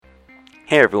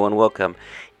Hey everyone, welcome.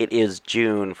 It is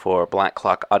June for Black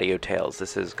Clock Audio Tales.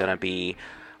 This is going to be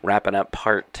wrapping up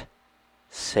part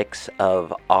 6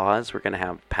 of Oz. We're going to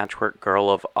have Patchwork Girl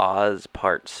of Oz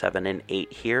part 7 and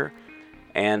 8 here.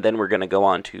 And then we're going to go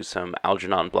on to some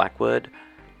Algernon Blackwood.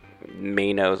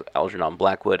 May know Algernon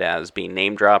Blackwood as being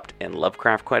name-dropped in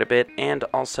Lovecraft quite a bit. And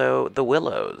also The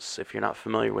Willows. If you're not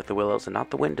familiar with The Willows, and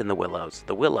not The Wind in the Willows,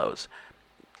 The Willows.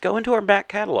 Go into our back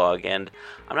catalog, and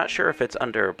I'm not sure if it's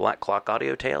under Black Clock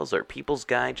Audio Tales or People's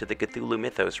Guide to the Cthulhu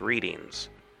Mythos Readings.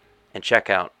 And check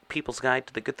out People's Guide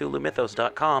to the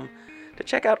CthulhuMythos.com to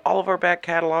check out all of our back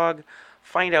catalog,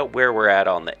 find out where we're at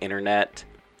on the internet,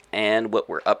 and what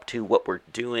we're up to, what we're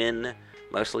doing,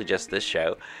 mostly just this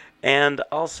show. And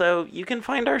also, you can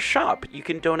find our shop. You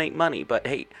can donate money, but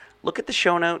hey, look at the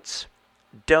show notes.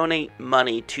 Donate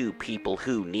money to people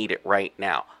who need it right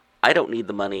now. I don't need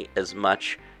the money as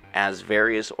much as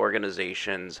various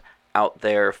organizations out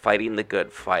there fighting the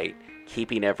good fight,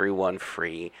 keeping everyone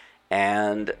free,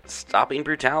 and stopping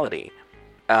brutality.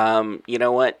 You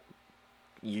know what?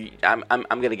 I'm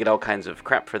going to get all kinds of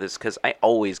crap for this, because I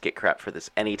always get crap for this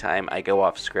anytime I go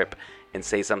off script and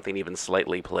say something even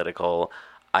slightly political.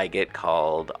 I get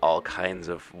called all kinds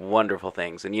of wonderful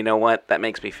things. And you know what? That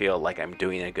makes me feel like I'm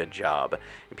doing a good job.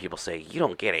 And people say, you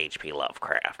don't get H.P.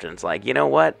 Lovecraft. And it's like, you know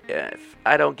what? If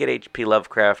I don't get H.P.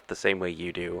 Lovecraft the same way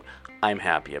you do, I'm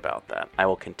happy about that. I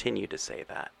will continue to say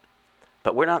that.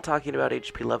 But we're not talking about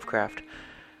H.P. Lovecraft.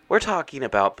 We're talking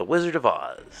about The Wizard of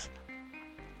Oz.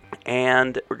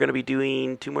 And we're going to be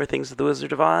doing 2 more things with The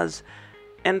Wizard of Oz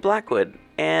and Blackwood.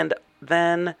 And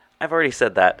then, I've already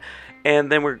said that.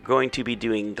 And then we're going to be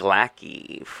doing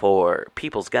Glaaki for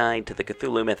People's Guide to the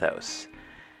Cthulhu Mythos.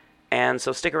 And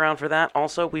so stick around for that.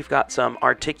 Also, we've got some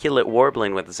articulate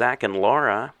warbling with Zach and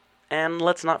Laura. And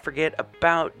let's not forget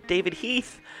about David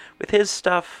Heath with his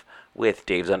stuff with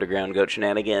Dave's Underground Goat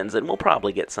Shenanigans. And we'll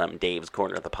probably get some Dave's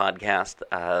Corner of the Podcast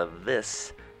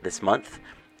this month.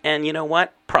 And you know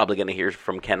what? Probably going to hear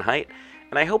from Ken Hite.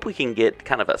 And I hope we can get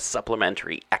kind of a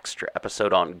supplementary extra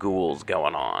episode on ghouls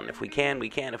going on. If we can, we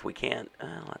can. If we can't,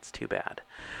 that's too bad.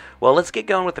 Well, let's get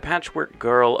going with the Patchwork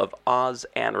Girl of Oz.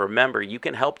 And remember, you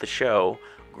can help the show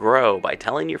grow by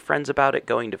telling your friends about it,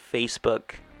 going to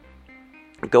Facebook,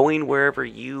 going wherever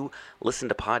you listen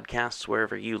to podcasts,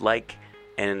 wherever you like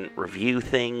and review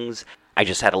things. I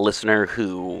just had a listener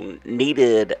who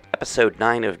needed episode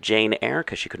 9 of Jane Eyre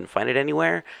because she couldn't find it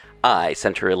anywhere. I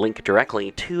sent her a link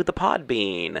directly to the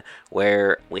Podbean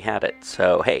where we had it.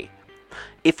 So, hey,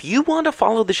 if you want to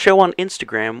follow the show on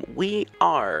Instagram, we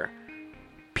are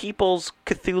People's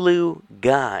Cthulhu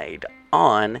Guide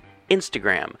on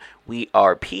Instagram. We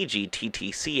are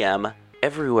PGTTCM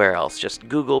everywhere else. Just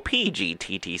Google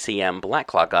PGTTCM Black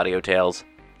Clock Audio Tales.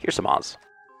 Here's some Oz.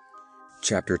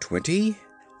 Chapter 20,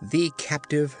 The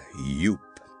Captive Yoop.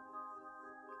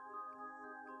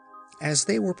 As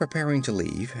they were preparing to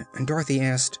leave, Dorothy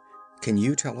asked, "Can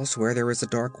you tell us where there is a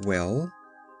dark well?"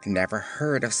 "Never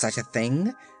heard of such a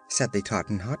thing," said the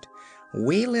Tottenhot.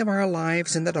 "We live our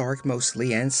lives in the dark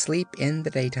mostly, and sleep in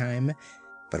the daytime,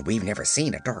 but we've never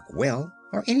seen a dark well,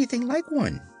 or anything like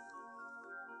one."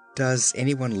 "Does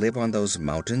anyone live on those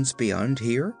mountains beyond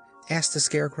here?" asked the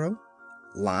Scarecrow.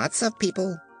 "Lots of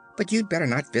people, but you'd better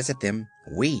not visit them.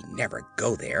 We never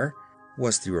go there,"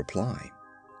 was the reply.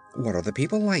 "What are the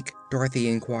people like?" Dorothy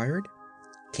inquired.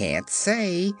 "Can't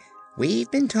say. We've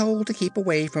been told to keep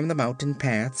away from the mountain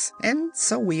paths, and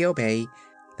so we obey.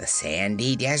 The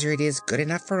sandy desert is good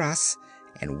enough for us,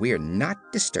 and we're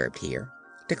not disturbed here,"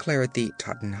 declared the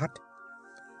Tottenhot.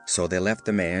 So they left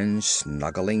the man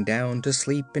snuggling down to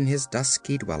sleep in his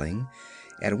dusky dwelling,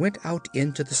 and went out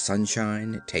into the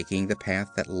sunshine, taking the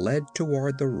path that led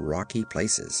toward the rocky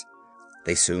places.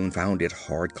 They soon found it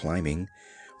hard climbing,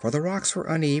 for the rocks were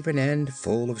uneven and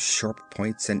full of sharp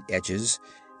points and edges,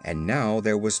 and now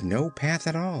there was no path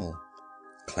at all.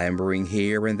 Clambering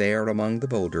here and there among the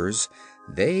boulders,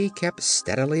 they kept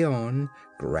steadily on,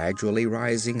 gradually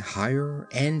rising higher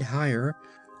and higher,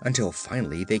 until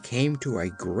finally they came to a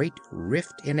great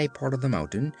rift in a part of the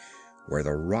mountain, where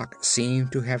the rock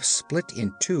seemed to have split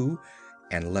in two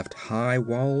and left high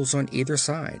walls on either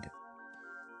side.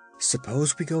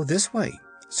 "Suppose we go this way,"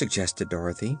 suggested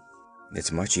Dorothy.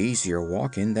 "It's much easier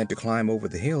walking than to climb over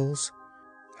the hills."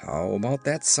 "How about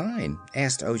that sign?"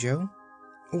 asked Ojo.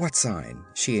 "What sign?"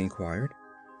 she inquired.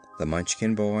 The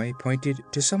Munchkin boy pointed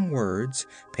to some words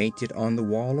painted on the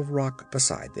wall of rock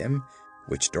beside them,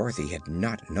 which Dorothy had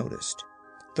not noticed.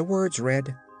 The words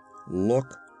read,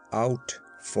 "Look out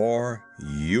for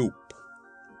Yoop."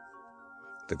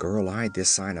 The girl eyed this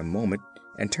sign a moment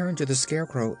and turned to the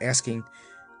Scarecrow, asking,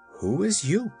 "Who is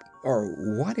Yoop? Or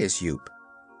what is Yoop?"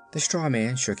 The straw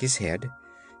man shook his head.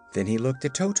 Then he looked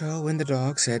at Toto, and the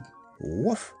dog said,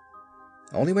 "Woof."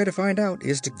 "Only way to find out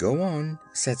is to go on,"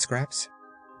 said Scraps.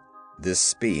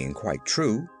 This being quite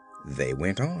true, they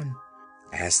went on.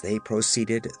 As they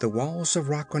proceeded, the walls of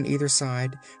rock on either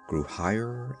side grew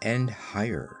higher and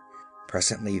higher.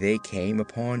 Presently they came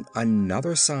upon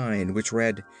another sign, which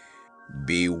read,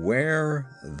 "Beware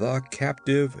the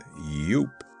captive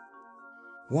Yoop."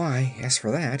 "Why, as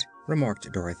for that,"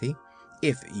 remarked Dorothy,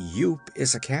 "if Yoop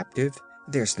is a captive,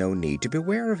 there's no need to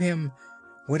beware of him.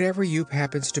 Whatever Yoop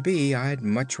happens to be, I'd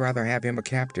much rather have him a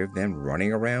captive than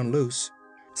running around loose."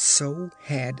 "So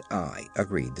had I,"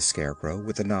 agreed the Scarecrow,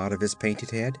 with a nod of his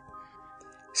painted head.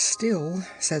 "Still,"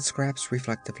 said Scraps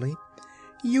reflectively,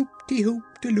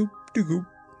 "Yoop-de-hoop-de-loop-de-goop,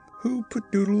 who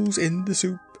put noodles in the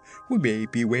soup? We may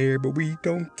beware, but we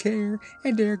don't care,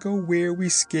 and dare go where we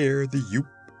scare the Yoop."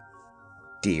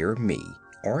 "Dear me,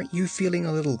 aren't you feeling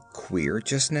a little queer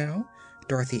just now?"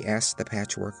 Dorothy asked the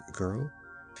Patchwork Girl.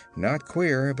 "Not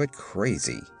queer, but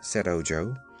crazy," said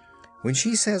Ojo. "When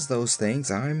she says those things,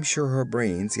 I'm sure her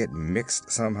brains get mixed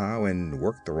somehow and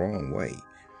work the wrong way."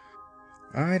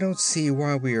 "I don't see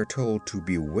why we are told to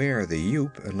beware the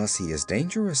Yoop unless he is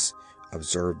dangerous,"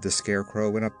 observed the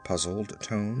Scarecrow in a puzzled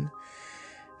tone.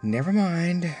 "Never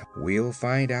mind, we'll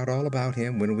find out all about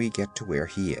him when we get to where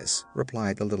he is,"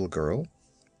 replied the little girl.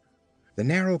 The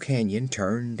narrow canyon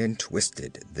turned and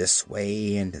twisted this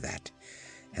way and that,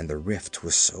 and the rift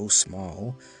was so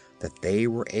small that they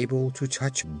were able to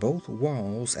touch both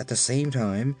walls at the same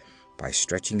time by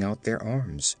stretching out their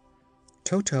arms.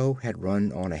 Toto had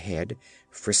run on ahead,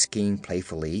 frisking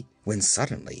playfully, when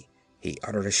suddenly he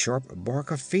uttered a sharp bark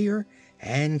of fear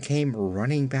and came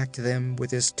running back to them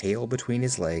with his tail between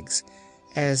his legs,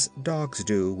 as dogs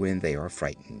do when they are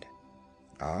frightened.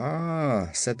 "Ah,"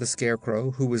 said the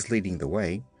Scarecrow, who was leading the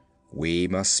way, "we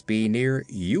must be near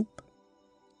Yoop."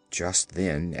 Just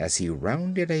then, as he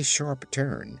rounded a sharp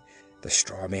turn, the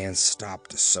straw man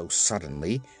stopped so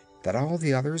suddenly that all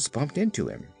the others bumped into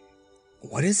him.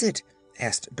 "What is it?"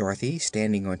 asked Dorothy,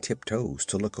 standing on tiptoes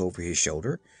to look over his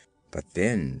shoulder. But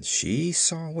then she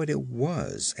saw what it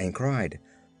was and cried,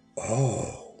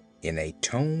 "Oh!" in a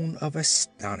tone of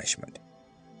astonishment.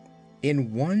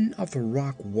 In one of the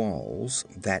rock walls,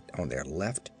 that on their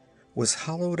left, was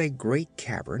hollowed a great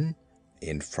cavern,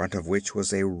 in front of which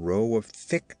was a row of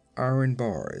thick iron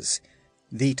bars,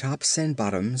 the tops and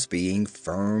bottoms being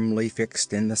firmly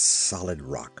fixed in the solid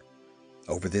rock.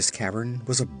 Over this cavern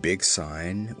was a big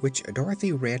sign, which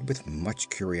Dorothy read with much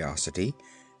curiosity,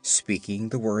 speaking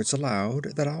the words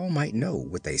aloud that all might know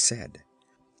what they said.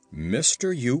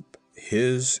 "Mr. Yoop,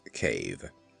 his cave.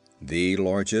 The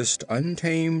largest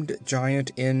untamed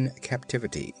giant in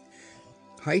captivity.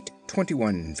 Height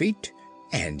 21 feet,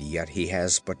 and yet he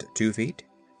has but 2 feet.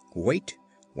 Weight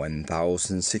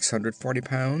 1,640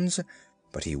 pounds,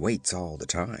 but he waits all the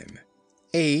time.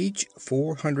 Age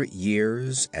 400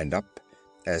 years and up,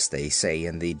 as they say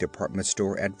in the department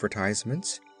store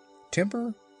advertisements.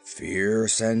 Temper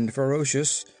fierce and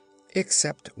ferocious,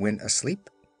 except when asleep.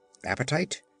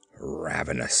 Appetite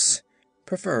ravenous.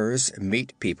 Prefers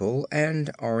meat people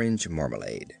and orange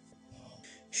marmalade.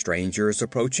 Strangers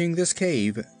approaching this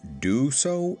cave do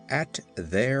so at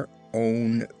their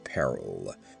own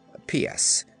peril.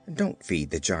 P.S. Don't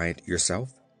feed the giant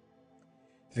yourself."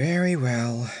 "Very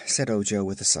well," said Ojo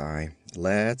with a sigh.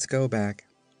 "Let's go back."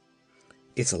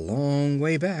 "It's a long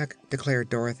way back," declared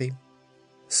Dorothy.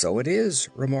 "So it is,"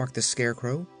 remarked the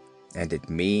Scarecrow, "and it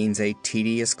means a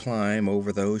tedious climb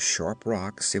over those sharp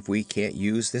rocks if we can't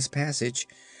use this passage.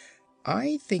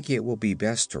 I think it will be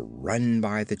best to run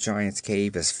by the giant's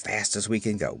cave as fast as we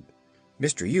can go.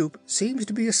 Mr. Yoop seems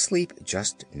to be asleep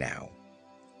just now."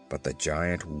 But the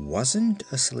giant wasn't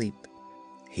asleep.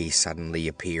 He suddenly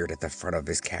appeared at the front of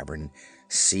his cavern,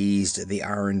 seized the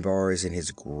iron bars in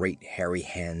his great hairy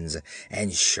hands,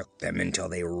 and shook them until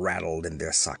they rattled in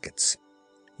their sockets.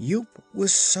 Yoop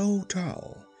was so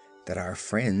tall that our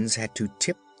friends had to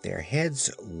tip their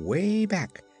heads way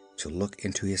back to look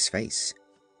into his face,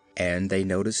 and they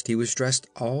noticed he was dressed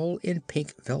all in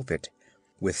pink velvet,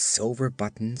 with silver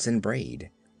buttons and braid.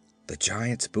 The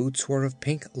giant's boots were of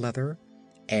pink leather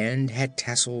and had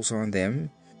tassels on them,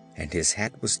 and his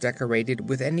hat was decorated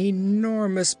with an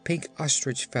enormous pink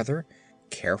ostrich feather,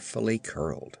 carefully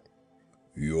curled.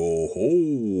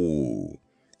 "Yo-ho!"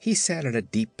 he said in a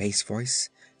deep bass voice.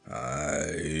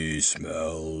 "I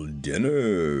smell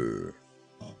dinner."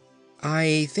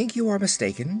 "I think you are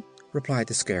mistaken," replied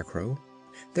the Scarecrow.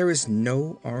 "There is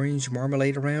no orange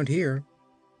marmalade around here."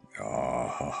 "Ah,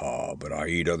 ha, ha, but I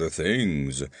eat other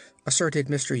things," asserted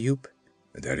Mr. Yoop.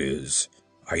 "That is,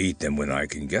 I eat them when I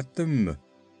can get them."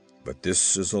 But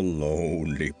this is a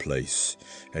lonely place,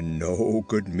 and no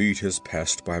good meat has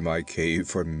passed by my cave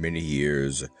for many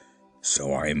years,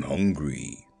 so I'm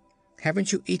hungry."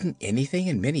 "Haven't you eaten anything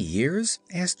in many years?"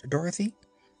 asked Dorothy.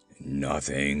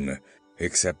 "Nothing,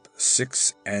 except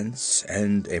 6 ants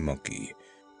and a monkey.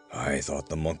 I thought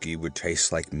the monkey would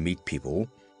taste like meat people,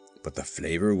 but the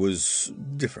flavor was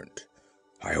different.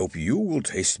 I hope you will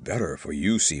taste better, for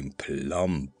you seem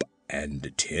plump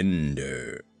and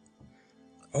tender."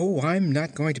 "Oh, I'm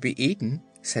not going to be eaten,"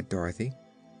 said Dorothy.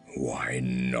 "Why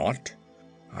not?"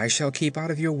 "I shall keep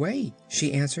out of your way,"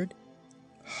 she answered.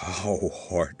 "How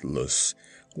heartless!"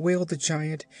 wailed the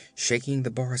giant, shaking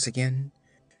the bars again.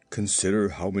 "Consider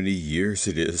how many years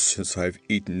it is since I've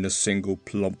eaten a single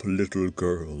plump little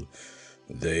girl.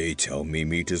 They tell me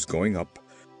meat is going up,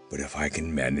 but if I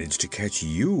can manage to catch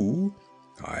you,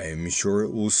 I'm sure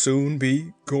it will soon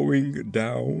be going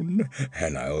down,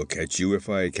 and I'll catch you if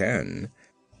I can."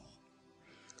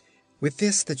 With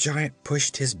this, the giant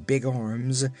pushed his big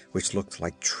arms, which looked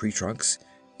like tree trunks,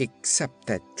 except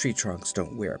that tree trunks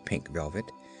don't wear pink velvet,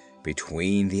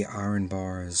 between the iron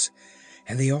bars,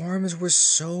 and the arms were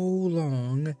so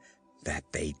long that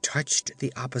they touched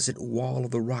the opposite wall of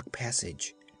the rock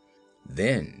passage.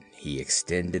 Then he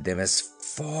extended them as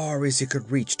far as he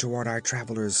could reach toward our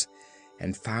travelers,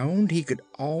 and found he could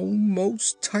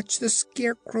almost touch the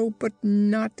Scarecrow, but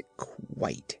not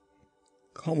quite.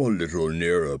 "Come a little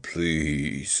nearer,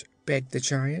 please," begged the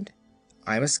giant.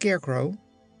 "I'm a Scarecrow."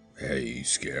 "A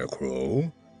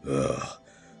scarecrow? Ugh,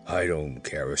 I don't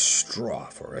care a straw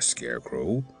for a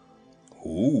scarecrow.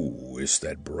 Who is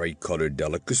that bright-colored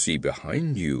delicacy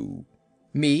behind you?"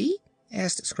 "Me?"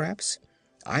 asked Scraps.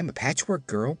 "I'm a Patchwork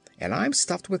Girl, and I'm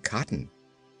stuffed with cotton."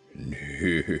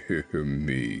 "Dear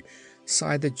me,"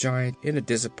 sighed the giant in a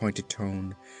disappointed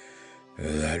tone.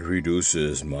 "That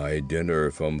reduces my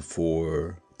dinner from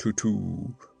 4 to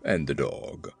 2, and the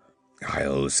dog.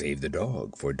 I'll save the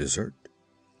dog for dessert."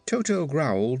 Toto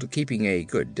growled, keeping a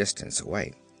good distance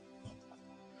away.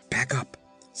 "Back up,"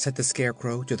 said the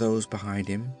Scarecrow to those behind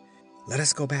him. "Let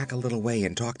us go back a little way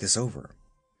and talk this over."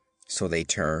 So they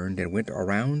turned and went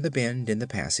around the bend in the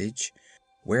passage,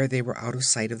 where they were out of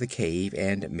sight of the cave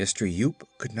and Mr. Yoop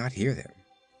could not hear them.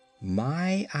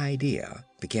 "My idea,"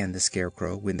 began the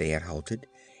Scarecrow when they had halted,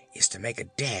 "is to make a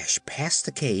dash past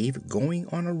the cave, going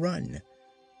on a run."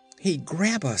 "He'd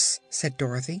grab us," said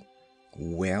Dorothy.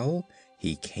 "Well,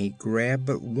 he can't grab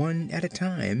but one at a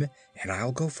time, and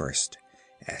I'll go first.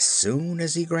 As soon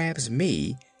as he grabs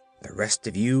me, the rest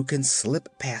of you can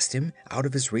slip past him, out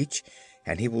of his reach,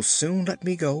 and he will soon let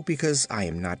me go because I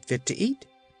am not fit to eat."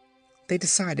 They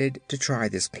decided to try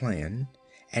this plan,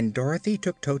 and Dorothy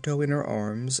took Toto in her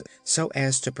arms so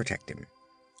as to protect him.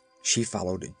 She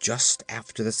followed just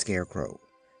after the Scarecrow.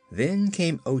 Then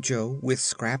came Ojo, with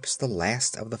Scraps the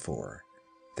last of the 4.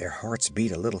 Their hearts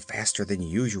beat a little faster than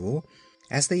usual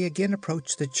as they again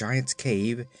approached the giant's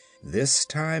cave, this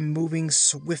time moving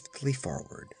swiftly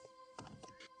forward.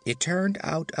 It turned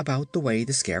out about the way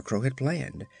the Scarecrow had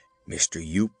planned. Mr.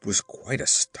 Yoop was quite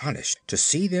astonished to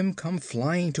see them come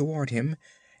flying toward him,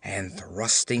 and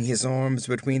thrusting his arms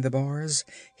between the bars,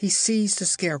 he seized the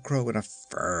Scarecrow in a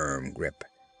firm grip.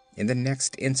 In the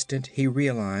next instant he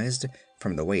realized,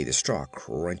 from the way the straw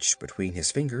crunched between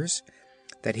his fingers,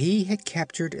 that he had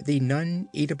captured the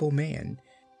non-eatable man.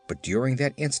 But during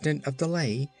that instant of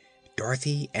delay,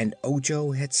 Dorothy and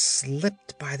Ojo had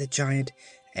slipped by the giant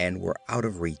and were out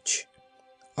of reach.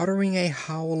 Uttering a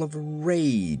howl of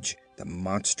rage, the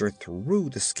monster threw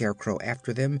the Scarecrow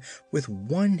after them with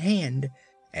one hand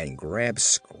and grabbed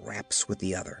Scraps with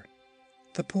the other.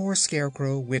 The poor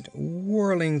Scarecrow went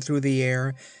whirling through the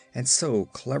air, and so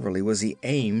cleverly was he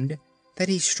aimed that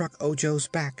he struck Ojo's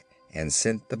back and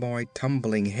sent the boy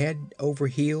tumbling head over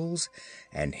heels,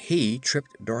 and he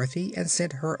tripped Dorothy and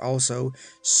sent her also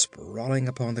sprawling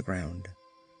upon the ground.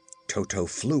 Toto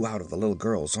flew out of the little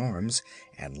girl's arms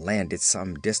and landed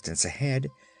some distance ahead,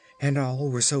 and all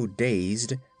were so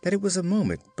dazed that it was a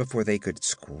moment before they could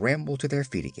scramble to their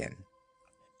feet again.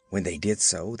 When they did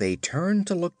so, they turned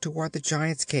to look toward the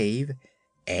giant's cave,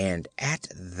 and at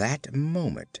that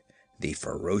moment the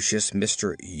ferocious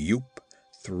Mr. Yoop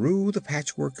threw the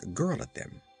Patchwork Girl at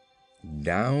them.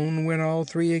 Down went all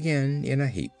 3 again in a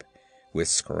heap, with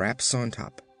Scraps on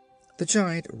top. The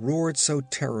giant roared so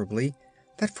terribly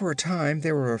that for a time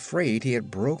they were afraid he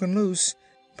had broken loose,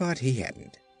 but he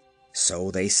hadn't. So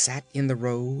they sat in the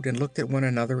road and looked at one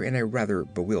another in a rather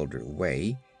bewildered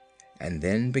way, and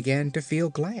then began to feel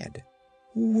glad.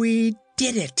 "We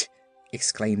did it!"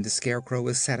 exclaimed the Scarecrow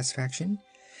with satisfaction.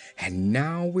 "And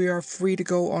now we are free to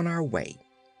go on our way.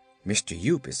 Mr.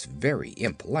 Yoop is very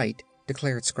impolite,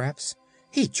 declared Scraps.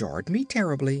 "He jarred me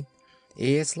terribly.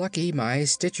 It's lucky my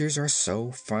stitches are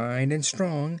so fine and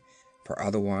strong, for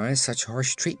otherwise such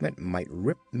harsh treatment might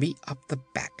rip me up the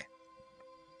back."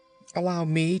 "Allow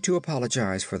me to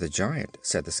apologize for the giant,"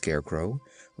 said the Scarecrow,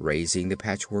 raising the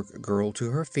Patchwork Girl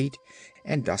to her feet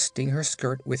and dusting her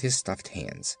skirt with his stuffed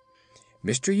hands.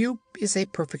 "Mr. Yoop is a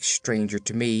perfect stranger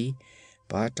to me,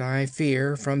 but I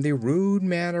fear, from the rude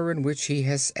manner in which he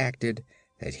has acted,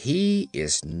 that he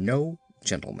is no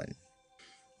gentleman."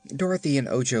 Dorothy and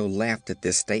Ojo laughed at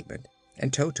this statement,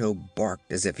 and Toto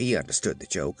barked as if he understood the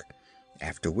joke,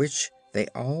 after which they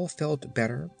all felt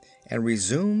better and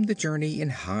resumed the journey in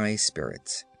high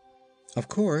spirits. "Of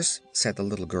course," said the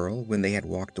little girl, when they had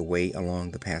walked away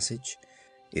along the passage,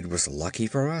 "it was lucky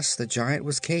for us the giant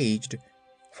was caged,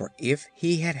 for if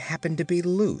he had happened to be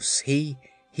loose, he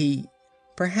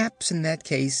perhaps in that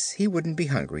case he wouldn't be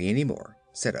hungry any more,"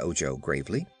 said Ojo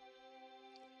gravely.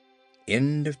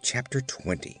 End of Chapter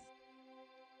 20.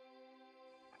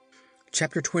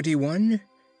 Chapter 21.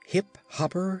 Hip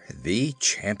Hopper the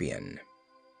Champion.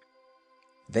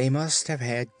 They must have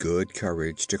had good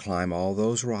courage to climb all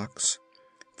those rocks,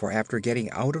 for after getting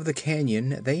out of the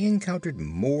canyon they encountered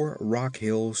more rock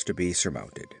hills to be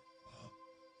surmounted.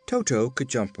 Toto could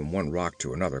jump from one rock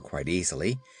to another quite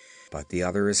easily, but the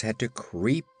others had to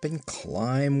creep and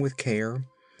climb with care,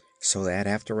 so that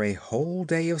after a whole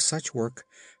day of such work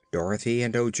Dorothy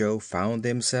and Ojo found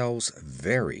themselves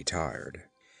very tired.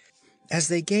 As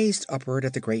they gazed upward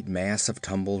at the great mass of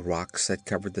tumbled rocks that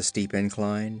covered the steep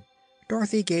incline,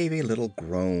 Dorothy gave a little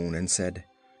groan and said: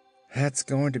 "That's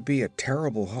going to be a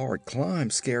terrible hard climb,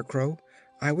 Scarecrow.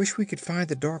 I wish we could find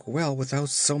the dark well without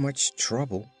so much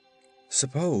trouble."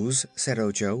 "Suppose," said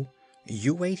Ojo,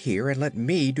 "you wait here and let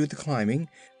me do the climbing,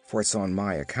 for it's on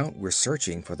my account we're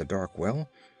searching for the dark well.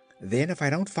 Then, if I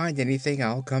don't find anything,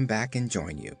 I'll come back and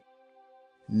join you."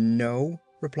 "No,"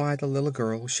 replied the little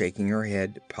girl, shaking her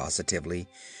head positively.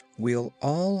 "We'll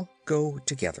all go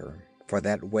together, for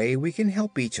that way we can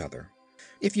help each other.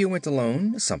 If you went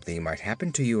alone, something might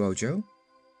happen to you, Ojo."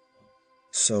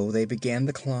 So they began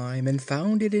the climb, and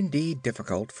found it indeed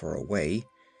difficult for a way.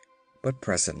 But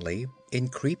presently, in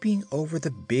creeping over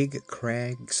the big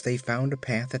crags, they found a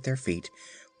path at their feet,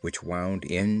 which wound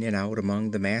in and out among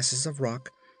the masses of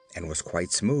rock, and was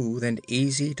quite smooth and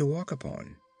easy to walk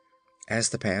upon. As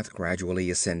the path gradually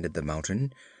ascended the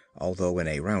mountain, although in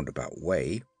a roundabout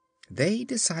way, they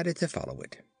decided to follow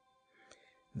it.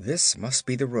 "This must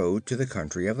be the road to the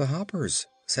country of the Hoppers,"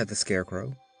 said the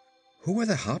Scarecrow. "Who are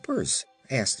the Hoppers?"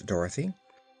 asked Dorothy.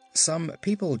 "Some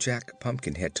people Jack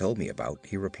Pumpkinhead told me about,"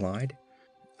 he replied.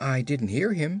 "I didn't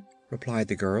hear him," replied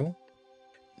the girl.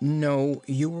 "No,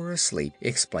 you were asleep,"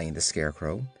 explained the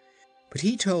Scarecrow. "But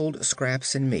he told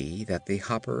Scraps and me that the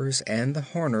Hoppers and the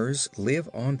Horners live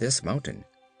on this mountain."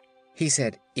 "He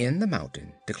said 'in the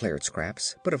mountain,'" declared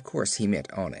Scraps, "but of course he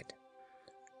meant on it."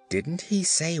 "Didn't he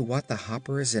say what the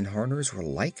Hoppers and Horners were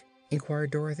like?"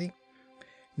 inquired Dorothy.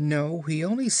 "No, he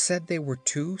only said they were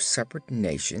two separate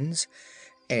nations,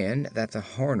 and that the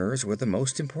Horners were the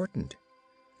most important."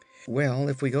 "Well,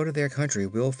 if we go to their country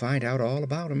we'll find out all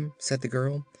about 'em," said the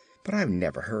girl. "But I've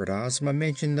never heard Ozma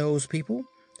mention those people,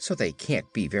 so they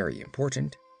can't be very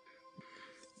important."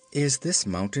 "Is this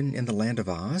mountain in the Land of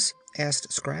Oz?"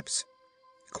 asked Scraps.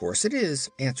 "Course it is,"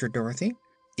 answered Dorothy.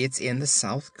 "It's in the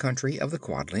South Country of the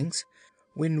Quadlings.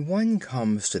 When one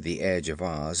comes to the edge of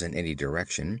Oz in any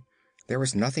direction, there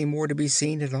is nothing more to be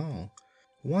seen at all.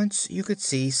 Once you could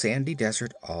see sandy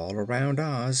desert all around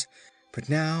Oz, but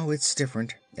now it's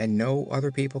different, and no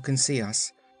other people can see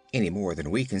us, any more than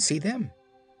we can see them."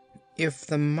 "If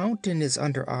the mountain is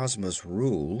under Ozma's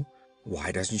rule,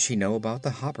 why doesn't she know about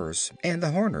the Hoppers and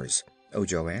the Horners?"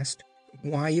 Ojo asked.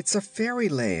 "Why, it's a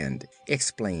fairyland,"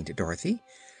 explained Dorothy,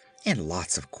 "and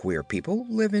lots of queer people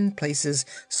live in places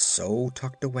so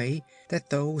tucked away that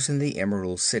those in the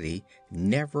Emerald City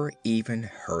never even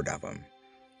heard of 'em.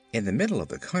 In the middle of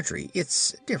the country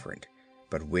it's different,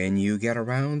 but when you get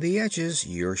around the edges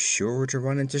you're sure to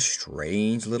run into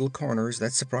strange little corners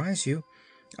that surprise you.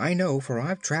 I know, for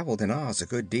I've traveled in Oz a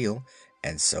good deal,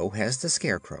 and so has the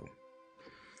Scarecrow."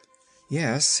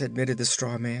 "Yes," admitted the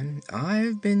straw man,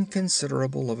 "I've been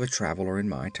considerable of a traveler in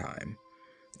my time,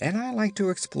 and I like to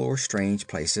explore strange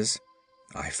places.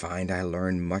 I find I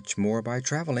learn much more by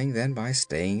traveling than by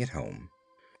staying at home."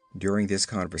 During this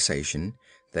conversation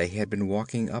they had been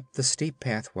walking up the steep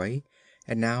pathway,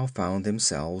 and now found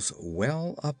themselves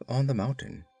well up on the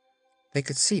mountain. They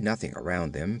could see nothing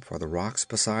around them, for the rocks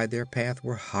beside their path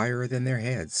were higher than their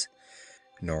heads.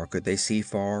 Nor could they see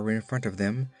far in front of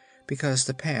them, because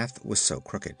the path was so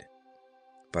crooked.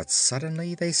 But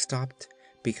suddenly they stopped,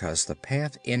 because the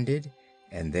path ended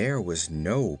and there was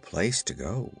no place to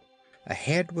go.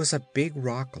 Ahead was a big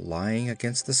rock lying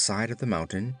against the side of the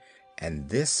mountain, and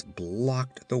this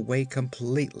blocked the way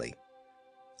completely.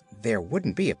 "There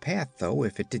wouldn't be a path, though,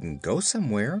 if it didn't go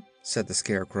somewhere," said the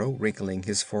Scarecrow, wrinkling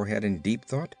his forehead in deep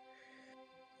thought.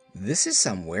 "This is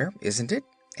somewhere, isn't it?"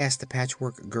 asked the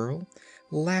Patchwork Girl,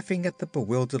 laughing at the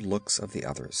bewildered looks of the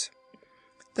others.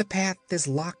 "The path is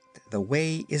locked, the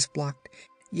way is blocked,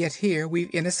 yet here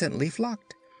we've innocently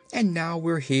flocked. And now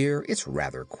we're here, it's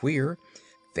rather queer.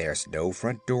 There's no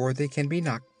front door that can be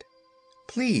knocked."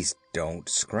 "Please don't,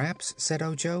 Scraps," said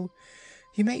Ojo.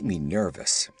 "You make me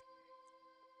nervous."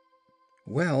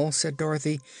 "Well," said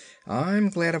Dorothy, "I'm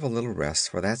glad of a little rest,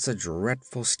 for that's a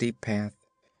dreadful steep path."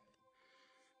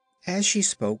 As she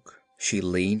spoke, she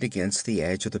leaned against the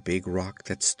edge of the big rock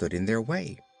that stood in their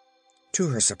way. To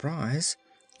her surprise,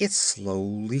 it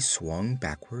slowly swung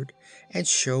backward and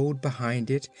showed behind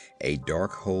it a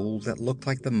dark hole that looked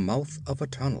like the mouth of a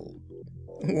tunnel.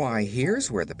 "Why,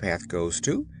 here's where the path goes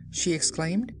to!" she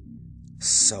exclaimed.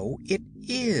 "So it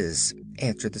is,"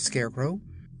 answered the Scarecrow.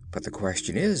 "But the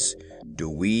question is, do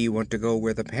we want to go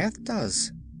where the path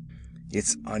does?"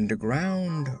 "It's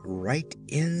underground, right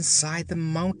inside the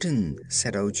mountain,"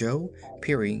 said Ojo,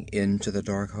 peering into the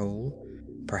dark hole.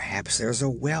 "Perhaps there's a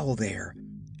well there,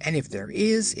 and if there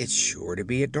is, it's sure to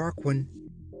be a dark one."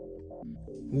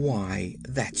 "Why,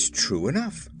 that's true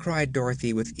enough!" cried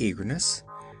Dorothy with eagerness.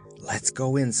 "Let's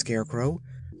go in, Scarecrow,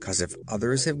 'cause if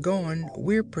others have gone,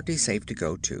 we're pretty safe to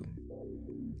go too."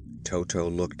 Toto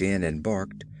looked in and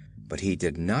barked, but he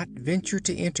did not venture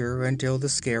to enter until the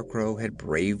Scarecrow had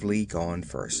bravely gone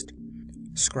first.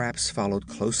 Scraps followed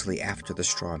closely after the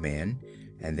straw man,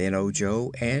 and then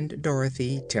Ojo and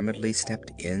Dorothy timidly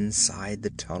stepped inside the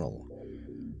tunnel.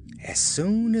 As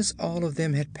soon as all of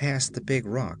them had passed the big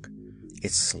rock,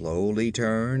 it slowly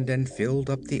turned and filled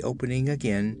up the opening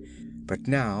again, but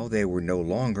now they were no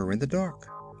longer in the dark,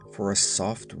 for a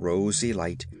soft rosy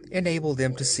light enabled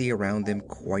them to see around them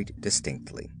quite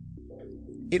distinctly.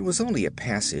 It was only a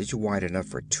passage wide enough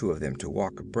for two of them to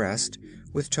walk abreast,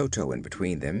 with Toto in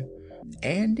between them,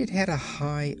 and it had a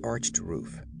high arched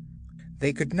roof.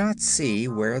 They could not see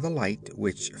where the light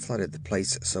which flooded the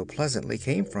place so pleasantly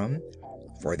came from,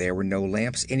 for there were no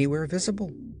lamps anywhere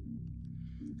visible.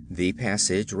 The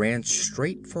passage ran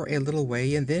straight for a little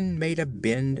way and then made a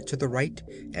bend to the right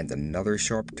and another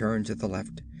sharp turn to the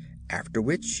left, after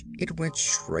which it went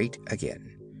straight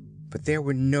again. But there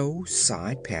were no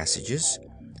side passages,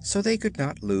 so they could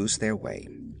not lose their way.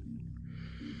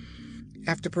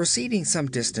 After proceeding some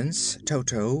distance,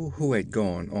 Toto, who had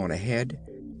gone on ahead,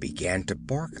 began to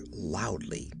bark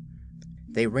loudly.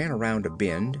 They ran around a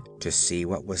bend to see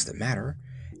what was the matter,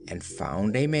 and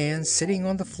found a man sitting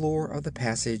on the floor of the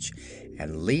passage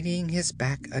and leaning his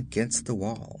back against the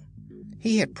wall.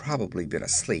 He had probably been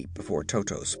asleep before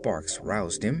Toto's barks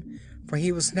roused him, for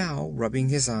he was now rubbing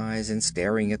his eyes and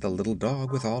staring at the little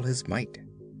dog with all his might.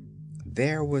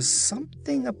 There was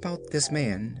something about this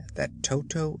man that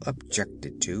Toto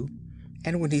objected to,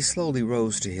 and when he slowly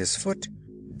rose to his foot,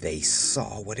 they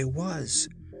saw what it was.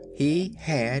 He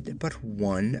had but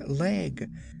one leg,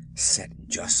 set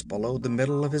just below the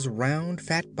middle of his round,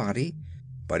 fat body,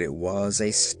 but it was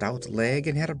a stout leg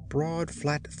and had a broad,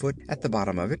 flat foot at the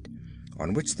bottom of it,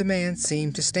 on which the man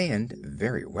seemed to stand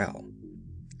very well.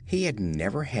 He had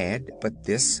never had but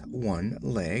this one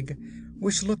leg,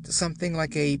 which looked something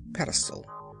like a pedestal,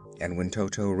 and when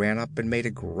Toto ran up and made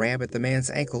a grab at the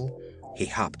man's ankle, he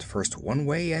hopped first one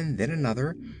way and then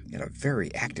another in a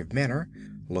very active manner,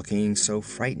 looking so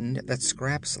frightened that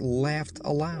Scraps laughed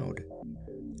aloud.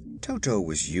 Toto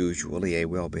was usually a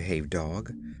well-behaved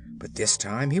dog, but this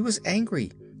time he was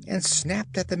angry and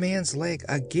snapped at the man's leg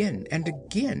again and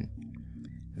again.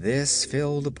 This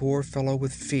filled the poor fellow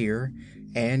with fear,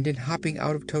 and in hopping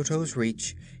out of Toto's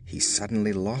reach, he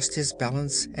suddenly lost his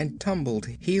balance and tumbled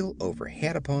heel over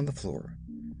head upon the floor.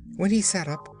 When he sat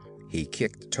up, he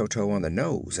kicked Toto on the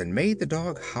nose and made the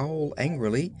dog howl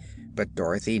angrily, but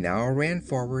Dorothy now ran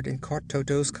forward and caught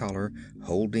Toto's collar,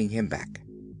 holding him back.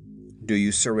 "Do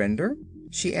you surrender?"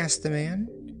 she asked the man.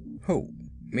 "Who,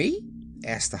 me?"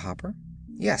 asked the Hopper.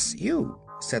 "Yes, you,"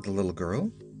 said the little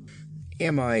girl.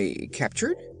 "Am I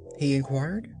captured?" he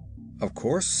inquired. "Of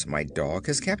course, my dog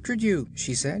has captured you,"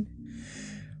 she said.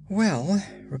 "Well,"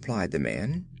 replied the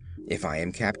man, "if I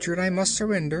am captured I must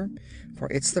surrender, for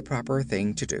it's the proper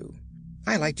thing to do.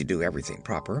 I like to do everything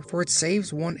proper, for it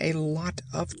saves one a lot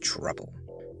of trouble."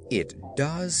 "It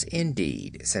does,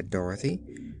 indeed," said Dorothy.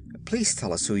 "Please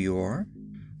tell us who you are."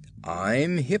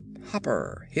 "I'm Hip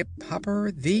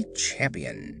Hopper the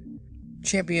Champion."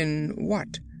 "Champion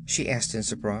what?" she asked in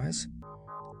surprise.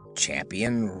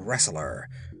 Champion wrestler.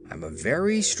 I'm a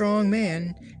very strong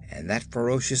man, and that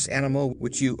ferocious animal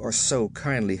which you are so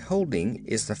kindly holding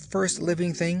is the first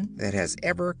living thing that has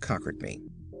ever conquered me.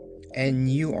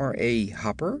 And you are a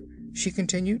Hopper? She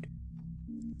continued.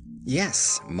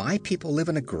 Yes, my people live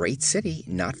in a great city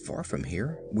not far from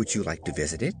here. Would you like to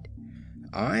visit it?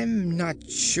 I'm not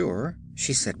sure,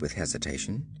 she said with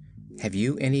hesitation. Have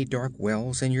you any dark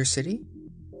wells in your city?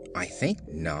 I think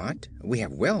not. We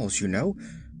have wells, you know,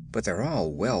 but they're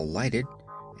all well lighted,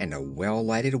 and a well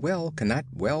lighted well cannot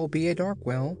well be a dark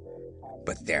well.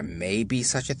 But there may be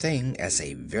such a thing as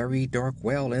a very dark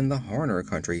well in the Horner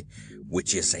country,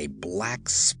 which is a black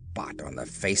spot on the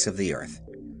face of the earth.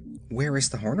 Where is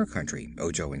the Horner country?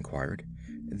 Ojo inquired.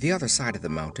 The other side of the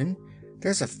mountain.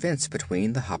 There's a fence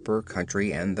between the Hopper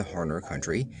country and the Horner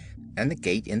country, and the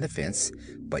gate in the fence,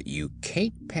 but you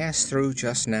can't pass through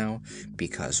just now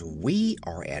because we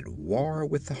are at war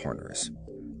with the Horners.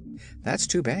 That's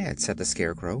too bad, said the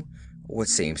Scarecrow. What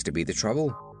seems to be the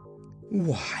trouble?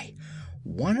 Why,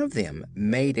 one of them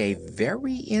made a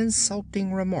very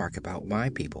insulting remark about my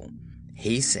people.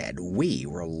 He said we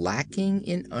were lacking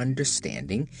in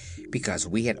understanding because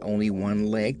we had only one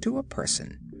leg to a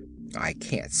person. I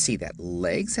can't see that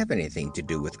legs have anything to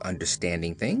do with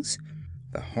understanding things.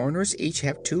 The Horners each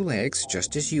have 2 legs,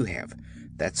 just as you have.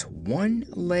 That's 1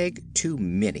 leg too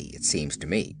many, it seems to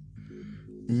me.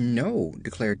 No,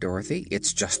 declared Dorothy,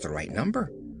 it's just the right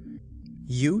number.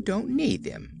 You don't need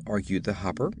them, argued the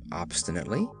Hopper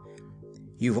obstinately.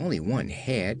 You've only 1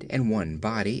 head and 1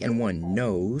 body and 1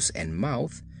 nose and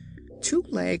mouth. 2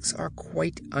 legs are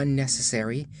quite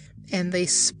unnecessary, and they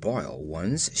spoil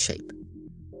one's shape.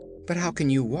 But how can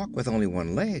you walk with only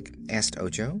 1 leg? Asked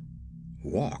Ojo.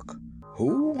 Walk?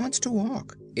 Who wants to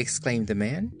walk? Exclaimed the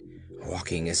man.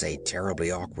 Walking is a terribly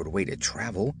awkward way to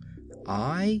travel.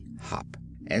 I hop,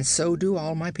 and so do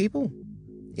all my people.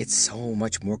 It's so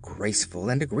much more graceful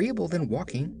and agreeable than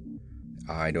walking.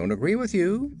 I don't agree with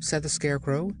you, said the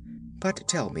Scarecrow. But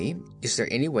tell me, is there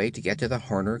any way to get to the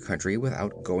Horner country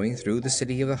without going through the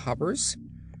city of the Hoppers?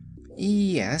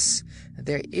 Yes,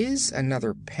 there is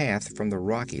another path from the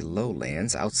rocky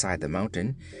lowlands outside the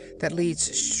mountain that leads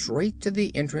straight to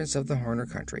the entrance of the Horner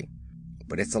country.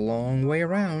 But it's a long way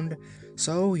around,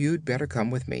 so you'd better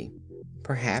come with me.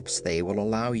 Perhaps they will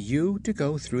allow you to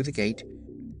go through the gate,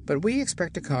 but we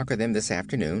expect to conquer them this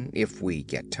afternoon, if we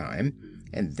get time,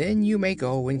 and then you may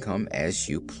go and come as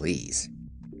you please.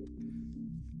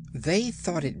 They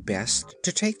thought it best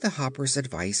to take the Hopper's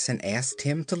advice and asked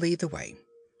him to lead the way.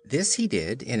 This he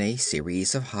did in a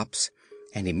series of hops,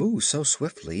 and he moved so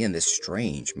swiftly in this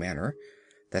strange manner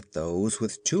that those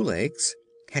with 2 legs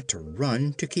had to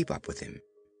run to keep up with him.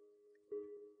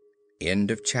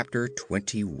 End of chapter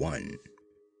 21.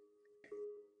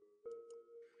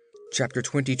 Chapter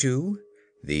 22.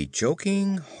 The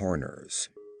Joking Horners.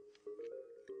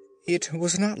 It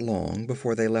was not long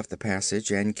before they left the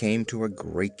passage and came to a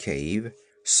great cave,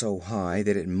 so high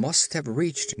that it must have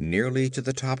reached nearly to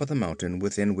the top of the mountain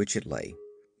within which it lay.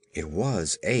 It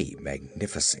was a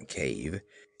magnificent cave,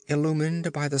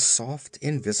 illumined by the soft,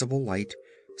 invisible light,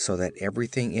 so that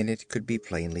everything in it could be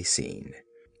plainly seen.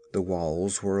 The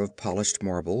walls were of polished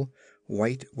marble,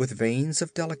 white with veins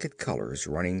of delicate colors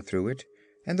running through it,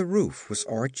 and the roof was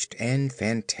arched and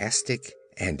fantastic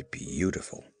and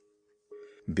beautiful.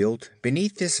 Built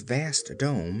beneath this vast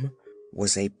dome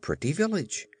was a pretty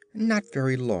village, not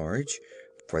very large,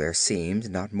 for there seemed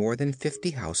not more than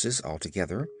 50 houses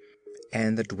altogether,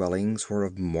 and the dwellings were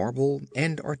of marble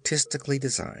and artistically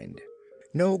designed.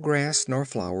 No grass nor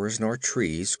flowers nor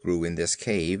trees grew in this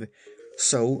cave,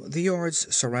 so the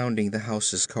yards surrounding the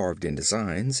houses carved in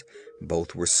designs,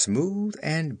 both were smooth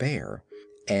and bare,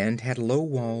 and had low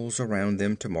walls around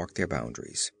them to mark their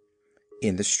boundaries.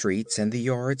 In the streets and the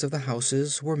yards of the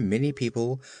houses were many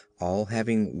people, all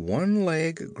having 1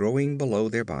 leg growing below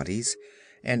their bodies,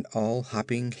 and all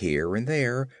hopping here and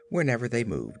there whenever they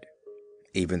moved.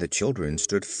 Even the children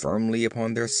stood firmly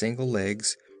upon their single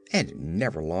legs, and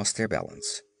never lost their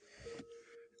balance.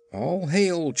 "All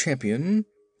hail, champion!"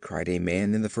 cried a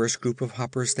man in the first group of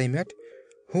hoppers they met.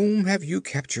 "Whom have you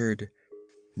captured?"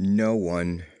 "No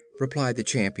one," replied the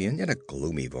champion in a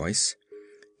gloomy voice.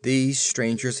 "These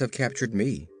strangers have captured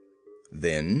me."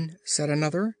 "Then," said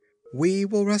another, "we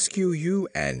will rescue you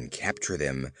and capture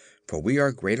them, for we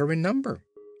are greater in number."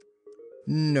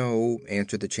 "No,"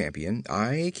 answered the champion,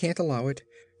 "I can't allow it.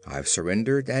 I've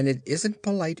surrendered, and it isn't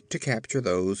polite to capture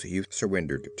those you've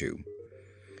surrendered to."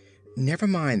 "Never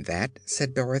mind that,"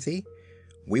 said Dorothy.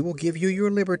 "We will give you your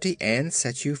liberty and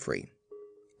set you free."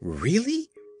 "Really?"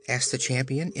 asked the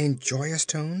champion in joyous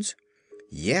tones.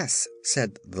 "Yes,"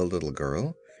 said the little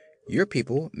girl. "Your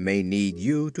people may need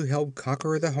you to help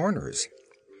conquer the Horners."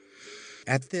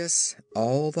 At this,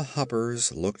 all the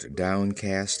Hoppers looked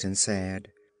downcast and sad.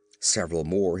 Several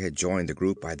more had joined the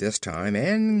group by this time,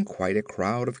 and quite a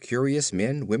crowd of curious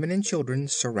men, women and children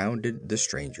surrounded the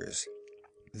strangers.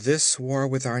 "This war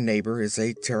with our neighbor is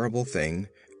a terrible thing,"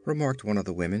 remarked one of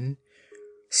the women.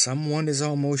 "Someone is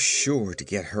almost sure to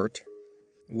get hurt."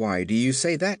 "Why do you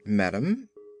say that, madam?"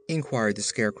 inquired the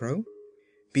Scarecrow.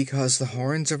 "Because the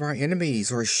horns of our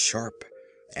enemies are sharp,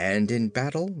 and in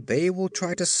battle they will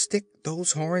try to stick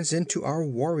those horns into our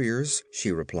warriors,"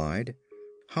 she replied.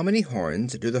 "How many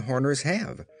horns do the Horners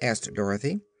have?" asked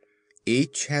Dorothy.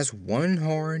 "Each has one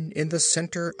horn in the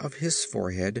center of his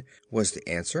forehead," was the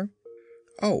answer.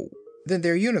 "Oh, then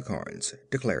they're unicorns,"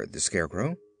 declared the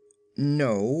Scarecrow.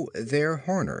 "No, they're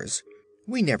Horners.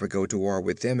 We never go to war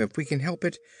with them if we can help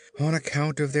it, on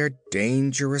account of their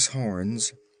dangerous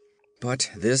horns.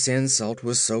 But this insult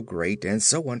was so great and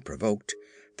so unprovoked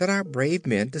that our brave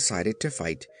men decided to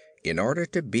fight in order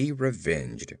to be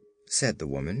revenged," said the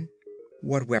woman.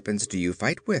 "What weapons do you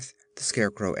fight with?" the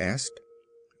Scarecrow asked.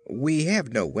 "We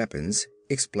have no weapons,"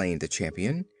 explained the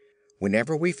Champion.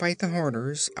 "Whenever we fight the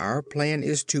Horners, our plan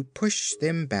is to push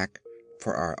them back,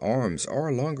 for our arms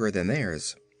are longer than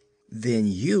theirs." "Then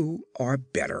you are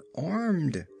better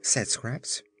armed," said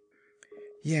Scraps.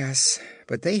 "Yes,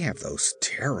 but they have those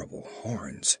terrible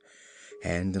horns,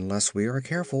 and unless we are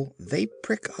careful they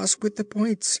prick us with the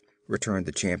points," returned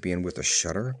the Champion with a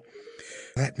shudder.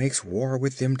 "That makes war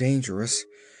with them dangerous,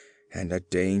 and a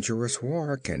dangerous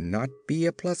war cannot be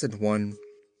a pleasant one."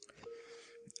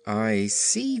 "I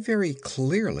see very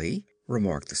clearly,"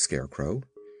 remarked the Scarecrow,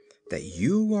 "that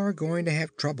you are going to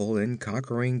have trouble in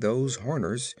conquering those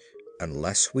Horners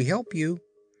unless we help you."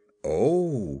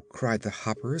 "Oh!" cried the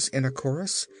Hoppers in a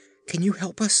chorus. "Can you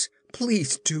help us?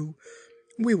 Please do.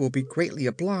 We will be greatly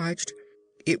obliged.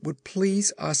 It would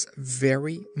please us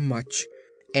very much."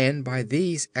 And by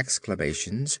these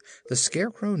exclamations the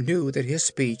Scarecrow knew that his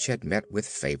speech had met with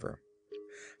favor.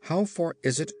 "How far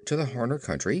is it to the Horner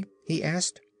Country?" he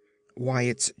asked. "Why,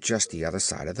 it's just the other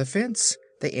side of the fence,"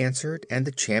 they answered, and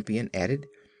the Champion added,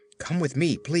 "Come with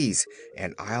me, please,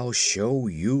 and I'll show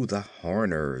you the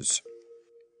Horners."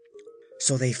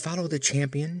 So they followed the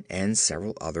Champion and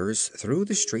several others through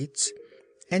the streets,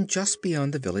 and just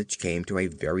beyond the village came to a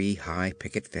very high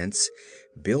picket fence,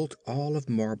 built all of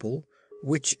marble,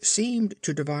 which seemed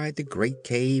to divide the great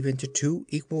cave into two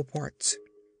equal parts.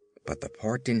 But the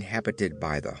part inhabited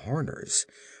by the Horners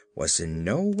was in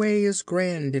no way as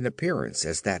grand in appearance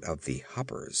as that of the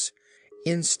Hoppers.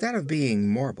 Instead of being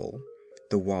marble,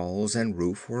 the walls and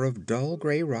roof were of dull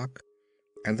gray rock,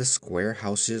 and the square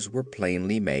houses were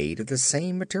plainly made of the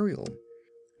same material.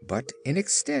 But in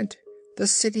extent the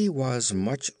city was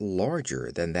much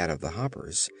larger than that of the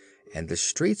Hoppers, and the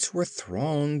streets were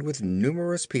thronged with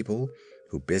numerous people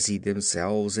who busied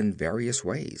themselves in various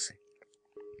ways.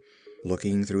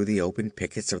 Looking through the open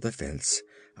pickets of the fence,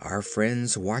 our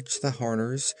friends watched the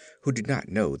Horners, who did not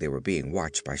know they were being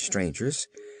watched by strangers,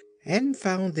 and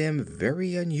found them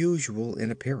very unusual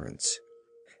in appearance.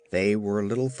 They were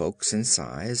little folks in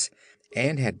size,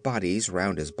 and had bodies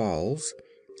round as balls,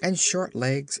 and short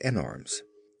legs and arms.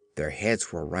 Their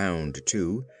heads were round,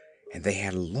 too, and they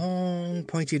had long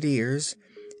pointed ears,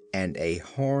 and a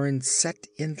horn set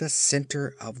in the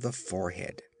center of the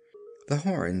forehead. The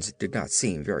horns did not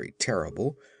seem very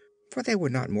terrible, for they were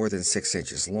not more than 6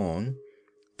 inches long,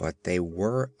 but they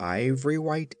were ivory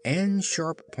white and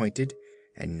sharp pointed,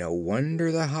 and no wonder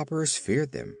the Hoppers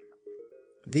feared them.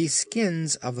 The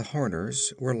skins of the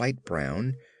Horners were light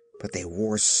brown, but they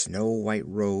wore snow white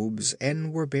robes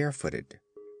and were barefooted.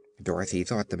 Dorothy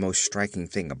thought the most striking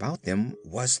thing about them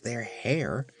was their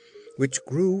hair, which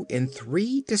grew in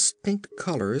 3 distinct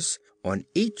colors on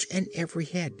each and every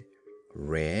head: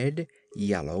 red,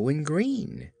 yellow and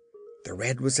green. The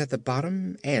red was at the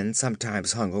bottom and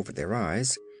sometimes hung over their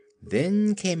eyes.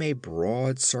 Then came a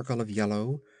broad circle of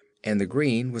yellow, and the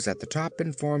green was at the top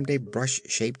and formed a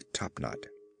brush-shaped topknot.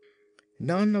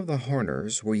 None of the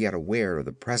Horners were yet aware of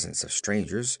the presence of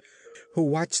strangers, who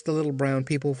watched the little brown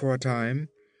people for a time,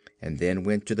 and then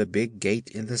went to the big gate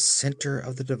in the center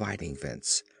of the dividing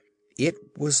fence. It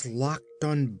was locked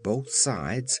on both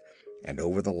sides, and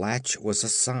over the latch was a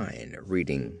sign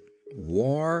reading,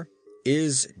 "War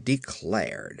is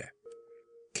declared."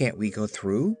 "Can't we go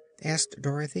through?" asked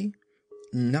Dorothy.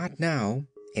 "Not now,"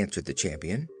 answered the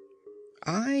Champion.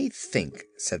 "I think,"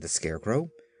 said the Scarecrow,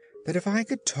 "that if I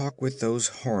could talk with those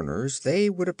Horners they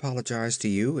would apologize to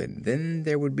you, and then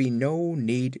there would be no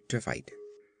need to fight."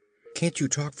 "Can't you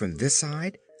talk from this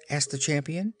side?" asked the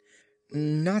Champion.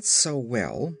 "Not so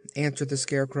well," answered the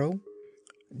Scarecrow.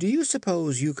 "Do you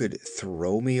suppose you could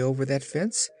throw me over that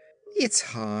fence? It's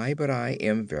high, but I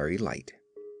am very light."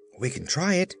 "We can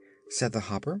try it," said the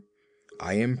Hopper.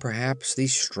 "I am perhaps the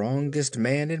strongest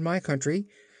man in my country,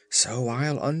 so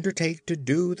I'll undertake to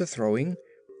do the throwing,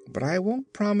 but I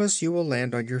won't promise you will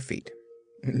land on your feet."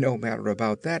 "No matter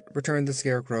about that," returned the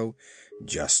Scarecrow.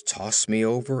 "Just toss me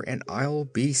over and I'll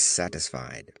be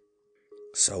satisfied."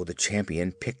 So the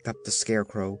Champion picked up the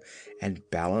Scarecrow and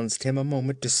balanced him a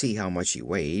moment to see how much he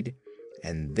weighed,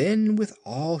 and then with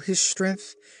all his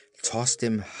strength tossed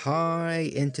him high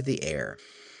into the air.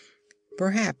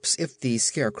 Perhaps if the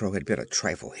Scarecrow had been a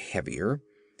trifle heavier,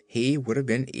 he would have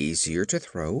been easier to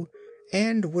throw,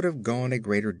 and would have gone a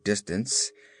greater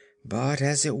distance; but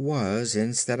as it was,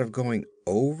 instead of going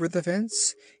over the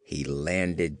fence, he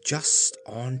landed just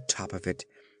on top of it,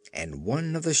 and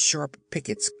one of the sharp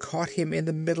pickets caught him in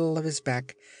the middle of his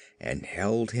back and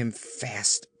held him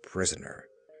fast prisoner.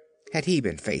 Had he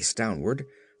been face downward,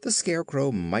 the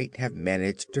Scarecrow might have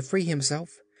managed to free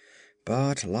himself,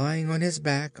 but lying on his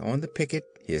back on the picket,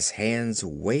 his hands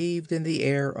waved in the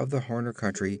air of the Horner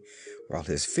Country, while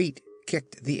his feet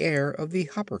kicked the air of the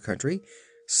Hopper Country,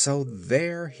 so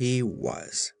there he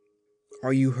was.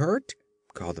 "Are you hurt?"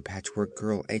 called the Patchwork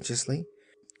Girl anxiously.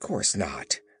 "Course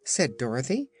not," said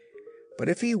Dorothy. "But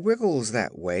if he wiggles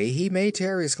that way he may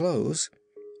tear his clothes.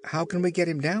 How can we get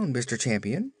him down, Mr.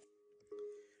 Champion?"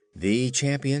 The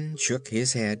Champion shook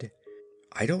his head.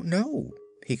 "I don't know,"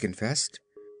 he confessed.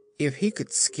 "If he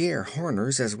could scare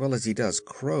Horners as well as he does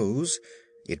crows,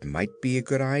 it might be a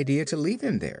good idea to leave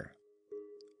him there."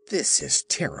 "This is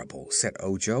terrible," said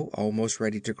Ojo, almost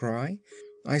ready to cry.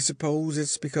 "I suppose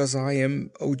it's because I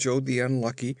am Ojo the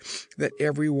Unlucky that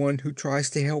everyone who tries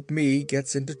to help me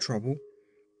gets into trouble."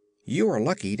 "You are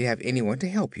lucky to have anyone to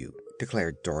help you,"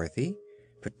 declared Dorothy.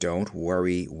 "But don't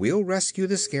worry, we'll rescue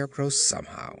the Scarecrow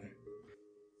somehow."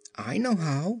 "I know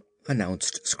how,"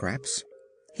 announced Scraps.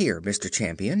 "Here, Mr.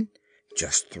 Champion,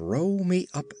 just throw me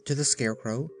up to the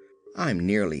Scarecrow. I'm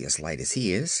nearly as light as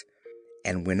he is,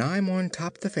 and when I'm on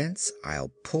top the fence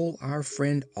I'll pull our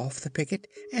friend off the picket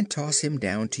and toss him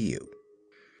down to you."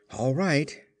 "All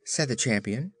right," said the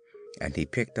Champion, and he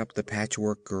picked up the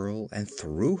Patchwork Girl and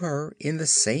threw her in the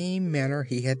same manner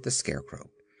he had the Scarecrow.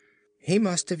 He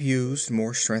must have used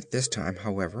more strength this time,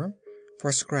 however,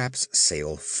 for Scraps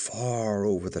sailed far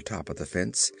over the top of the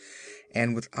fence,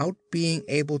 and without being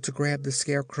able to grab the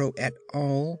Scarecrow at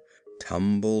all,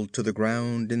 tumbled to the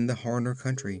ground in the Horner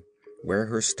Country, where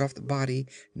her stuffed body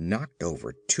knocked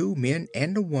over 2 men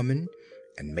and a woman,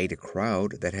 and made a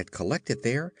crowd that had collected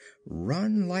there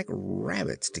run like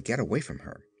rabbits to get away from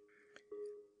her.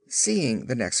 Seeing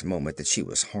the next moment that she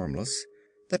was harmless,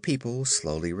 the people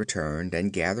slowly returned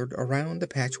and gathered around the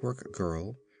Patchwork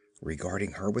Girl,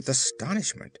 regarding her with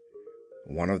astonishment.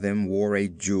 One of them wore a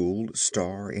jeweled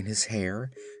star in his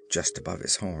hair, just above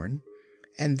his horn,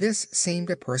 and this seemed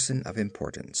a person of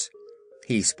importance.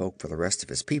 He spoke for the rest of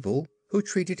his people, who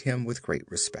treated him with great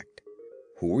respect.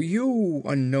 "Who are you,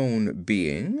 unknown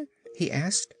being?" he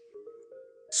asked.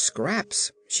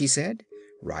 "Scraps," she said,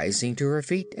 rising to her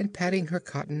feet and patting her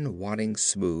cotton wadding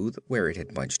smooth where it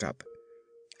had bunched up.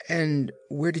 "And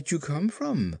where did you come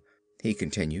from?" he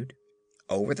continued.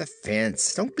 "Over the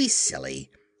fence. Don't be silly.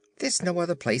 There's no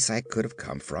other place I could have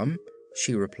come from,"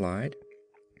 she replied.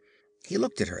 He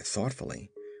looked at her thoughtfully.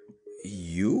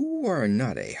 "You are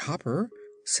not a hopper,"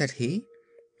 said he,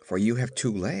 "for you have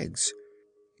 2 legs.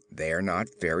 They are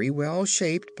not very well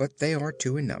shaped, but they are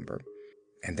 2 in number.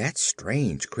 And that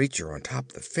strange creature on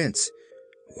top the fence,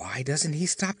 why doesn't he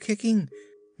stop kicking?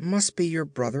 Must be your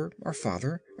brother or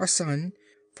father or son,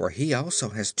 for he also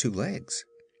has 2 legs."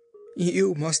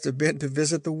 "You must have been to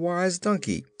visit the Wise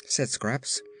Donkey," said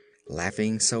Scraps,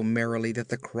 laughing so merrily that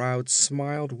the crowd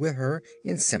smiled with her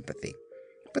in sympathy.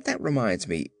 "But that reminds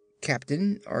me,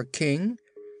 Captain or King,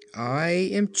 I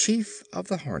am Chief of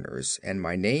the Horners, and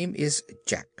my name is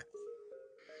Jack."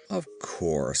 "Of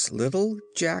course, little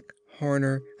Jack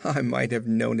Horner. I might have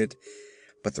known it.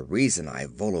 But the reason I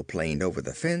voloplaned over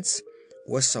the fence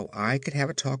was so I could have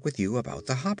a talk with you about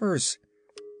the Hoppers."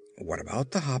 "What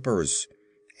about the Hoppers?"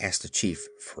 asked the Chief,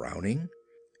 frowning.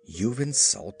 "You've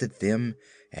insulted them,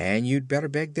 and you'd better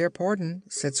beg their pardon,"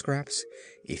 said Scraps.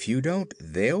 "If you don't,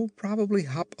 they'll probably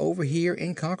hop over here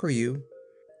and conquer you."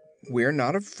 "We're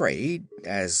not afraid,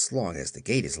 as long as the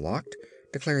gate is locked,"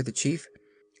 declared the Chief.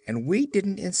 "And we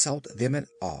didn't insult them at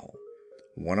all.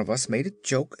 One of us made a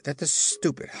joke that the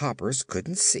stupid Hoppers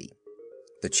couldn't see."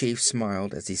 The Chief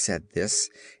smiled as he said this,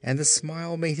 and the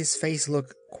smile made his face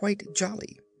look quite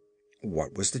jolly.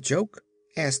 "What was the joke?"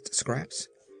 asked Scraps.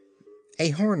 A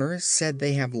Horner said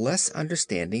they have less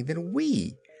understanding than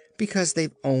we, because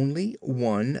they've only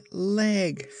one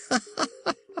leg.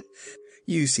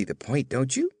 You see the point,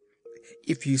 don't you?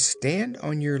 If you stand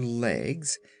on your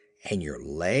legs and your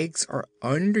legs are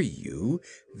under you,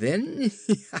 then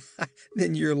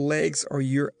then your legs are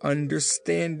your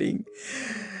understanding.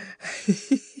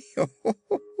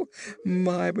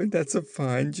 My, but that's a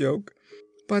fine joke.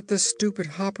 But the stupid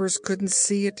Hoppers couldn't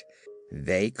see it.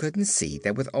 They couldn't see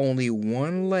that with only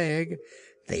one leg,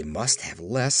 they must have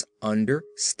less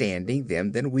understanding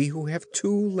them than we who have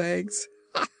two legs.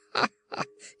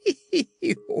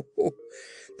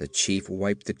 The chief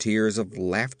wiped the tears of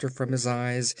laughter from his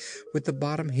eyes with the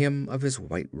bottom hem of his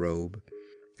white robe,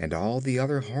 and all the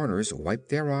other Horners wiped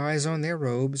their eyes on their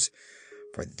robes,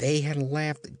 for they had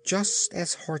laughed just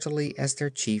as heartily as their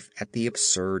chief at the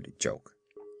absurd joke.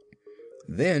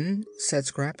 "Then," said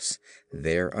Scraps,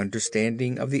 "their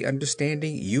understanding of the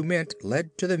understanding you meant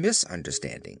led to the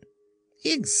misunderstanding."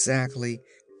 "Exactly.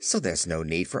 So there's no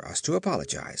need for us to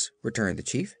apologize," returned the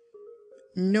chief.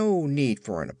 "No need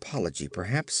for an apology,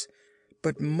 perhaps,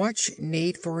 but much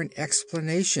need for an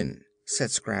explanation,"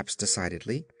 said Scraps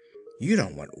decidedly. "You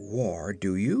don't want war,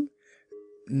 do you?"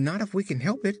 "Not if we can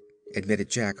help it," admitted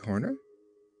Jack Horner.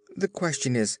 "The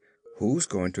question is, who's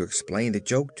going to explain the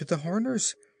joke to the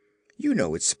Horners? You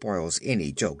know it spoils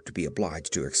any joke to be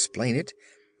obliged to explain it,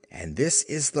 and this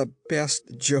is the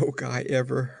best joke I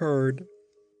ever heard."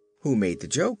 "Who made the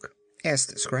joke?"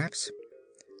 asked Scraps.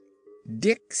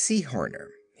 "Diksey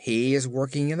Horner. He is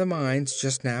working in the mines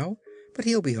just now, but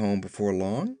he'll be home before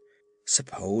long.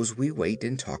 Suppose we wait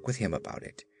and talk with him about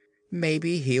it.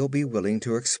 Maybe he'll be willing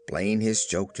to explain his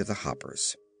joke to the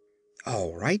Hoppers."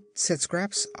 "All right," said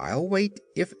Scraps. "I'll wait,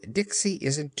 if Diksey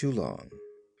isn't too long."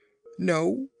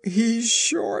 "No, he's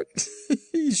short.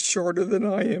 He's shorter than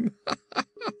I am.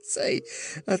 Say,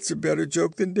 that's a better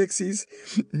joke than Diksey's.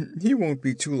 He won't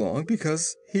be too long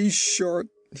because he's short.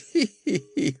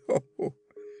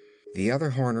 The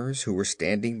other Horners, who were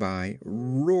standing by,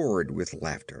 roared with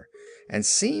laughter, and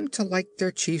seemed to like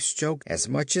their chief's joke as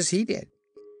much as he did.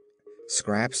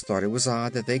 Scraps thought it was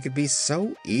odd that they could be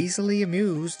so easily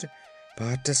amused,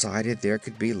 but decided there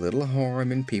could be little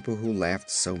harm in people who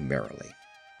laughed so merrily.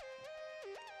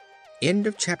 End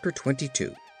of chapter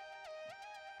 22.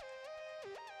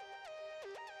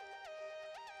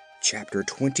 Chapter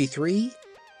 23.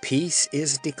 Peace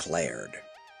is declared.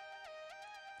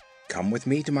 "Come with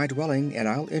me to my dwelling, and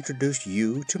I'll introduce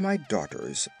you to my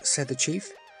daughters," said the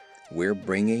chief. "We're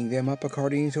bringing them up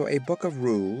according to a book of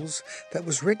rules that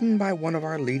was written by one of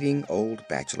our leading old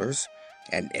bachelors,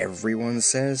 and everyone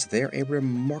says they're a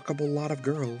remarkable lot of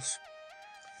girls."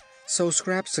 So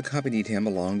Scraps accompanied him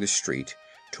along the street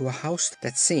to a house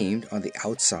that seemed on the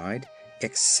outside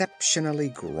exceptionally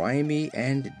grimy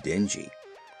and dingy.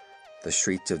 The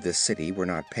streets of this city were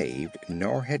not paved,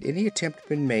 nor had any attempt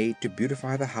been made to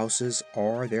beautify the houses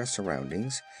or their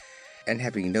surroundings, and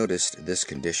having noticed this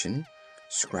condition,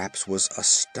 Scraps was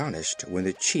astonished when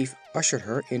the chief ushered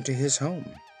her into his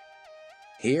home.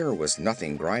 Here was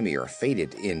nothing grimy or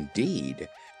faded, indeed.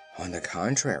 On the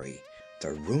contrary,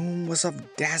 the room was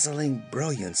of dazzling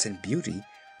brilliance and beauty,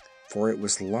 for it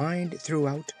was lined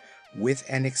throughout with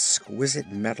an exquisite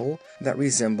metal that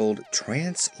resembled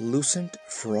translucent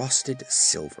frosted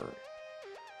silver.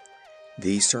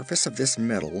 The surface of this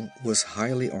metal was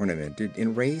highly ornamented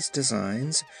in raised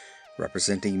designs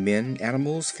representing men,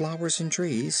 animals, flowers, and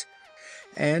trees,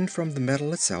 and from the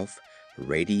metal itself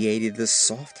radiated the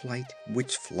soft light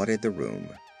which flooded the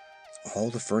room. All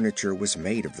the furniture was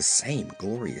made of the same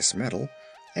glorious metal,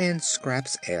 and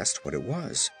Scraps asked what it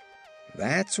was.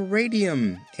 "That's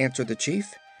radium," answered the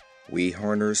chief. "We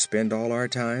Horners spend all our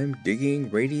time digging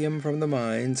radium from the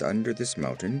mines under this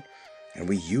mountain, and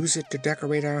we use it to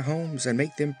decorate our homes and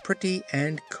make them pretty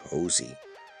and cozy.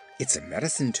 It's a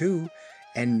medicine, too,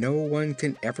 and no one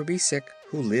can ever be sick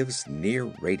who lives near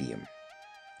radium."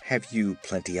 "Have you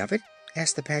plenty of it?"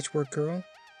 asked the Patchwork Girl.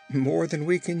 "More than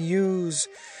we can use.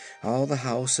 All the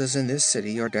houses in this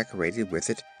city are decorated with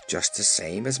it, just the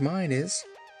same as mine is."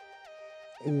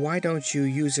 "Why don't you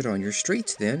use it on your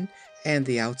streets, then, and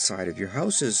the outside of your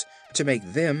houses, to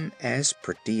make them as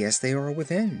pretty as they are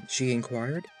within?" she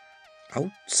inquired.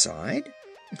 "Outside?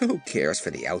 Who cares for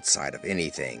the outside of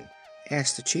anything?"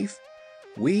 asked the chief.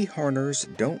 "We Horners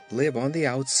don't live on the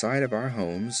outside of our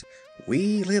homes.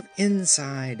 We live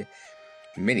inside.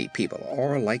 Many people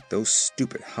are like those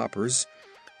stupid Hoppers,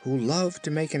 who love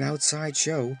to make an outside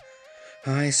show.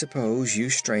 I suppose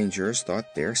you strangers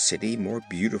thought their city more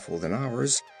beautiful than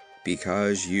ours,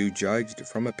 because you judged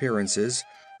from appearances,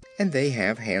 and they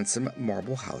have handsome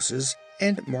marble houses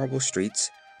and marble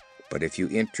streets, but if you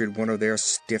entered one of their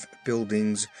stiff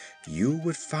buildings, you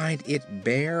would find it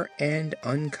bare and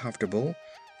uncomfortable,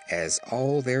 as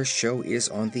all their show is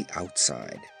on the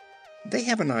outside. They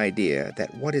have an idea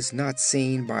that what is not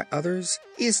seen by others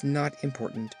is not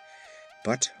important,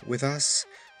 but with us,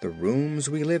 the rooms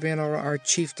we live in are our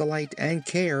chief delight and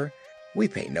care. We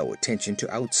pay no attention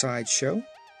to outside show.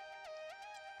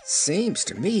 "Seems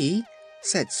to me,"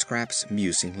 said Scraps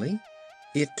musingly,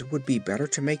 "it would be better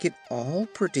to make it all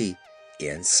pretty,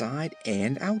 inside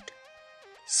and out."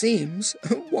 "Seems?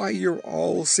 Why, you're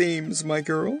all seams, my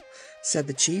girl," said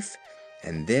the chief,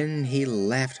 and then he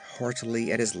laughed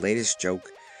heartily at his latest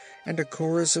joke, and a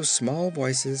chorus of small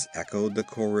voices echoed the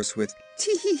chorus with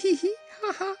 "Tee hee hee hee,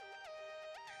 ha ha."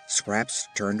 Scraps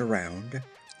turned around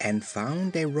and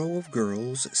found a row of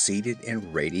girls seated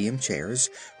in radium chairs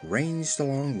ranged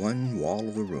along one wall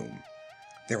of the room.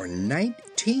 There were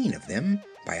 19 of them,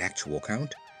 by actual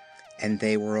count, and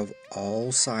they were of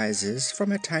all sizes,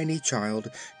 from a tiny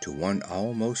child to one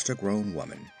almost a grown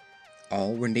woman.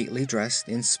 All were neatly dressed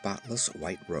in spotless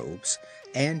white robes,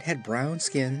 and had brown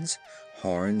skins,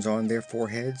 horns on their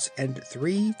foreheads, and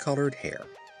 3-colored hair.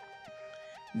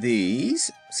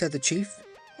 "These," said the chief,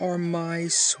 "are my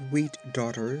sweet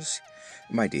daughters.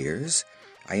 My dears,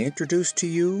 I introduce to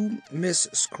you Miss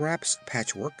Scraps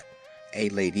Patchwork, a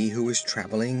lady who is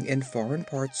traveling in foreign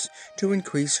parts to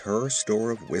increase her store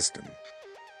of wisdom."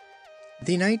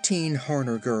 The 19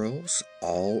 Horner girls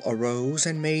all arose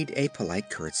and made a polite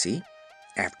curtsy,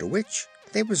 after which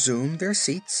they resumed their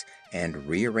seats and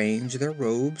rearranged their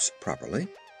robes properly.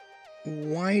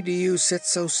 "Why do you sit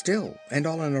so still and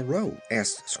all in a row?"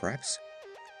 asked Scraps.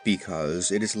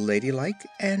 "Because it is ladylike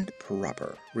and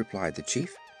proper," replied the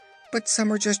chief. "But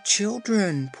some are just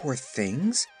children, poor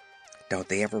things. Don't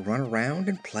they ever run around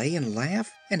and play and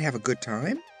laugh and have a good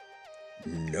time?"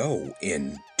 "No,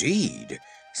 indeed,"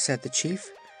 said the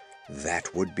chief.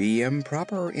 "That would be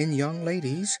improper in young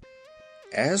ladies,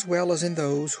 as well as in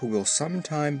those who will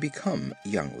sometime become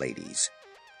young ladies.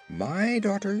 My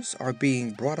daughters are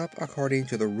being brought up according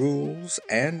to the rules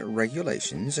and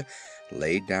regulations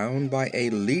laid down by a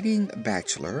leading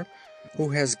bachelor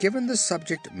who has given the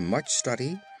subject much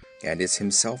study and is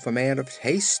himself a man of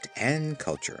taste and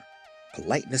culture.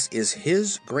 Politeness is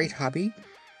his great hobby,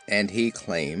 and he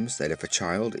claims that if a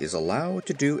child is allowed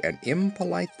to do an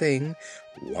impolite thing,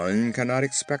 one cannot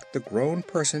expect the grown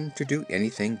person to do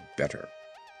anything better."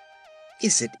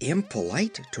 "Is it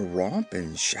impolite to romp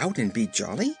and shout and be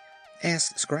jolly?"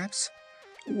 asked Scraps.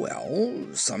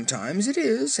 "Well, sometimes it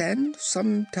is, and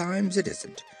sometimes it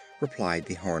isn't," replied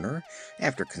the Horner,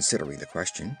 after considering the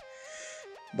question.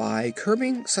 "By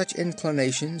curbing such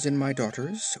inclinations in my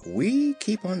daughters, we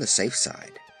keep on the safe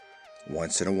side.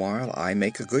 Once in a while I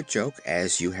make a good joke,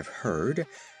 as you have heard,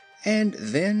 and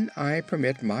then I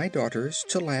permit my daughters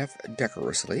to laugh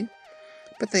decorously,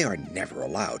 but they are never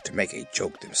allowed to make a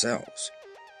joke themselves."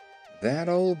 "That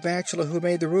old bachelor who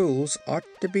made the rules ought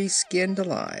to be skinned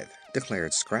alive,"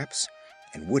 declared Scraps,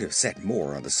 and would have said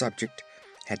more on the subject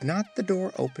had not the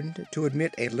door opened to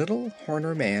admit a little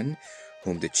Horner man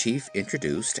whom the chief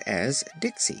introduced as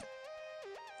Diksey.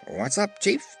 "What's up,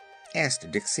 Chief?"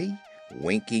 asked Diksey,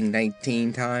 winking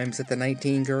 19 times at the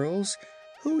 19 girls,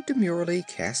 who demurely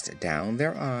cast down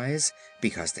their eyes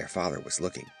because their father was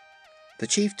looking. The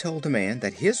chief told the man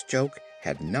that his joke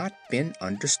had not been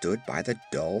understood by the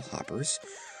dull Hoppers,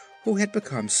 who had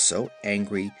become so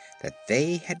angry that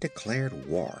they had declared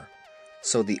war.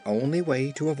 So the only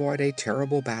way to avoid a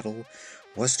terrible battle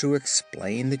was to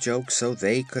explain the joke so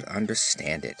they could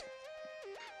understand it.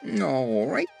 "All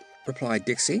right," replied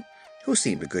Diksey, who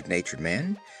seemed a good-natured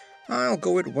man. "I'll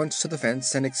go at once to the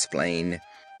fence and explain.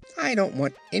 I don't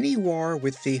want any war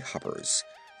with the Hoppers,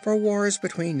 for wars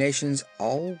between nations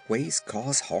always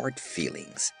cause hard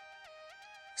feelings."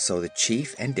 So the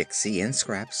chief and Diksey and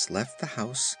Scraps left the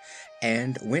house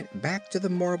and went back to the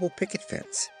marble picket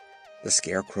fence. The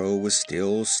Scarecrow was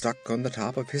still stuck on the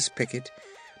top of his picket,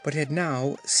 but had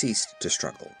now ceased to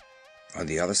struggle. On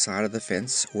the other side of the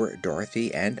fence were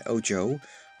Dorothy and Ojo,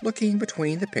 looking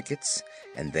between the pickets,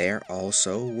 and there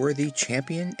also were the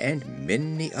Champion and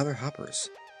many other Hoppers.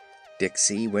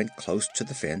 Diksey went close to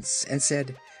the fence and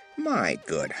said, "My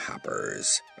good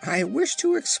Hoppers, I wish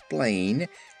to explain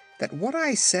that what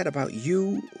I said about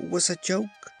you was a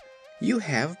joke. You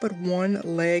have but one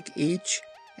leg each,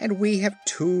 and we have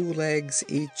 2 legs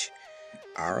each.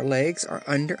 Our legs are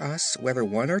under us, whether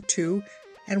one or two,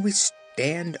 and we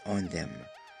stand on them.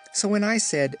 So when I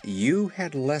said you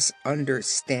had less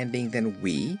understanding than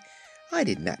we, I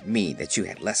did not mean that you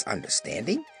had less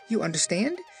understanding, you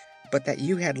understand, but that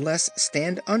you had less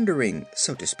stand-undering,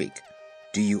 so to speak.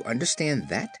 Do you understand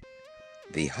that?"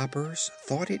 The Hoppers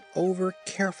thought it over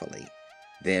carefully.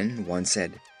 Then one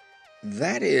said,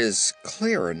 "That is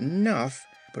clear enough,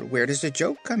 but where does the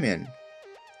joke come in?"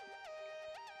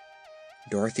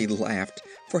 Dorothy laughed,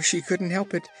 for she couldn't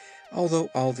help it, although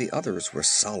all the others were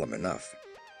solemn enough.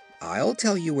 "I'll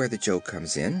tell you where the joke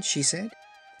comes in," she said,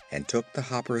 and took the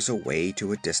Hoppers away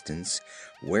to a distance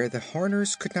where the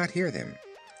Horners could not hear them.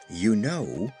 "You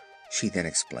know," she then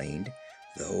explained,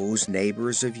 "those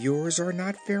neighbors of yours are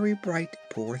not very bright,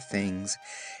 poor things,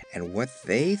 and what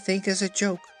they think is a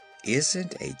joke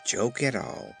isn't a joke at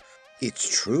all. It's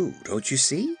true, don't you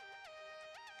see?"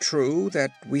 "True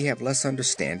that we have less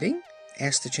understanding?"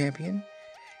 asked the champion.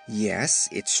 "Yes,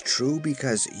 it's true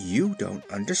because you don't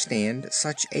understand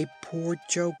such a poor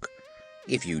joke.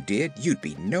 If you did, you'd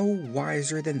be no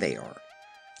wiser than they are."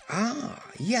 "Ah,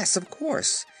 yes, of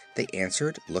course," they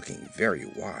answered, looking very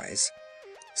wise.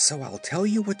 "So I'll tell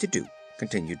you what to do,"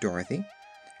 continued Dorothy.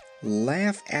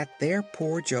 "Laugh at their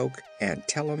poor joke and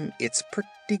tell 'em it's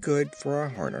pretty good for a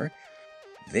Horner.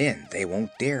 Then they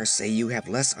won't dare say you have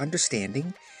less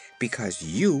understanding, because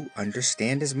you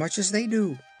understand as much as they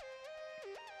do."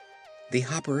 The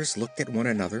Hoppers looked at one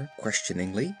another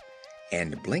questioningly,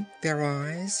 and blinked their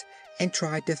eyes, and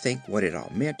tried to think what it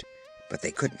all meant, but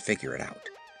they couldn't figure it out.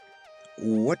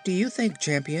 "What do you think,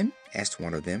 Champion?" asked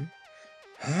one of them.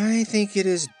 "I think it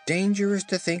is dangerous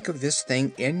to think of this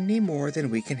thing any more than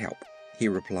we can help," he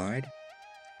replied.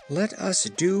 "Let us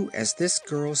do as this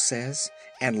girl says,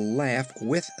 and laugh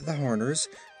with the Horners,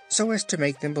 so as to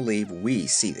make them believe we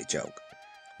see the joke.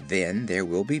 Then there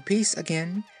will be peace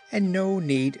again, and no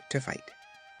need to fight."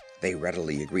 They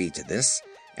readily agreed to this,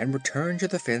 and returned to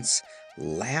the fence,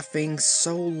 laughing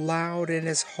so loud and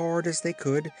as hard as they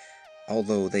could,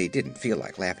 although they didn't feel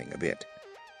like laughing a bit.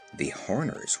 The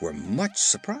Horners were much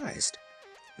surprised.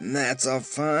 "That's a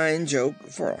fine joke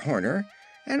for a Horner,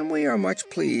 and we are much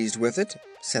pleased with it,"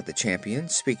 said the champion,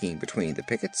 speaking between the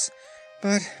pickets.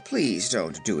 "But please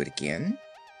don't do it again."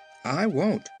 "I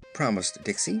won't," promised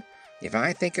Dixie. "If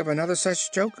I think of another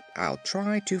such joke, I'll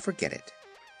try to forget it."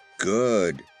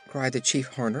 "Good!" cried the Chief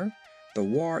Horner. "The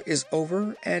war is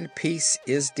over and peace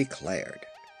is declared."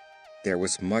 There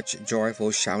was much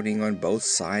joyful shouting on both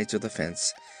sides of the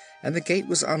fence, and the gate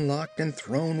was unlocked and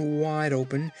thrown wide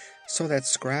open, so that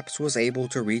Scraps was able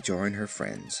to rejoin her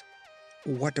friends.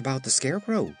 "What about the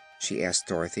Scarecrow?" she asked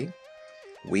Dorothy.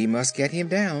 "We must get him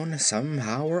down,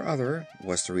 somehow or other,"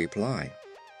 was the reply.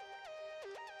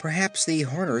 "Perhaps the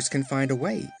Horners can find a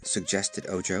way," suggested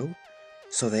Ojo.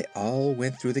 So they all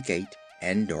went through the gate,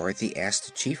 and Dorothy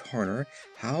asked Chief Horner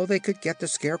how they could get the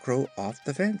Scarecrow off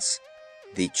the fence.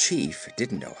 The Chief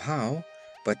didn't know how,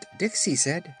 but Dixie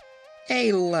said,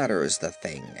 "A ladder's the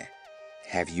thing."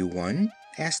 "Have you one?"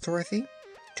 asked Dorothy.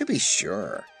 "To be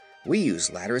sure. We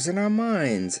use ladders in our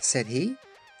mines," said he.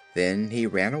 Then he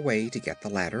ran away to get the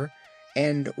ladder,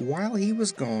 and while he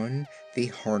was gone the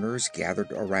Horners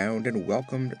gathered around and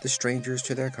welcomed the strangers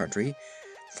to their country,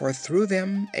 for through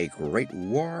them a great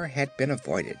war had been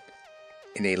avoided.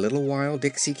 In a little while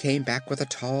Dixie came back with a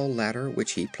tall ladder,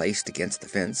 which he placed against the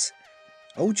fence.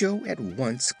 Ojo at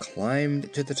once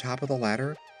climbed to the top of the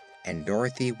ladder, and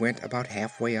Dorothy went about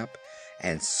halfway up,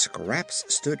 and Scraps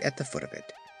stood at the foot of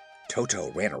it.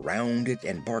 Toto ran around it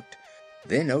and barked.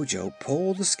 Then Ojo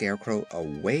pulled the Scarecrow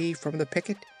away from the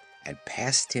picket and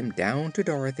passed him down to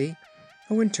Dorothy,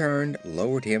 who in turn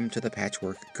lowered him to the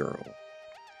Patchwork Girl.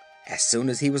 As soon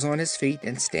as he was on his feet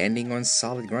and standing on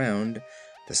solid ground,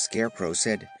 the Scarecrow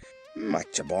said,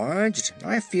 "Much obliged.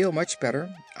 I feel much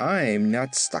better. I'm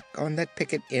not stuck on that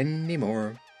picket any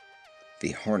more."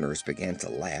 The Horners began to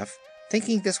laugh,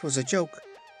 thinking this was a joke,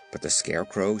 but the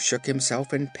Scarecrow shook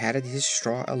himself and patted his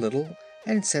straw a little,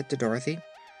 and said to Dorothy,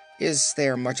 "Is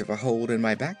there much of a hole in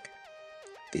my back?"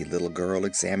 The little girl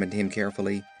examined him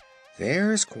carefully.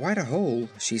 "There's quite a hole,"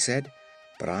 she said,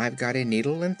 "but I've got a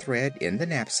needle and thread in the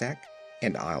knapsack,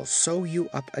 and I'll sew you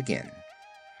up again."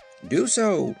 "Do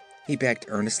so," he begged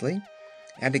earnestly,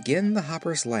 and again the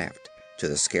Hoppers laughed, to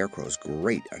the Scarecrow's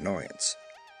great annoyance.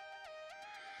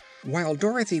 While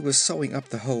Dorothy was sewing up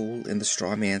the hole in the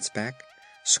straw man's back,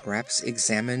 Scraps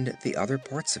examined the other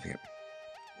parts of him.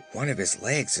 "One of his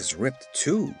legs is ripped,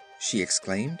 too," she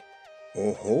exclaimed.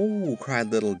 "Oh ho!"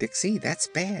 cried little Dixie, "that's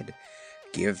bad.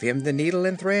 Give him the needle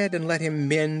and thread and let him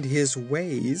mend his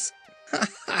ways." "Ha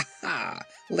ha ha!"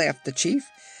 laughed the Chief,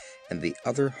 and the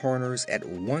other Horners at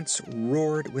once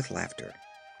roared with laughter.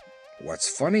 "What's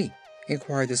funny?"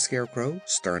 inquired the Scarecrow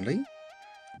sternly.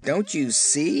 "Don't you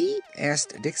see?"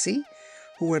 asked Dixie,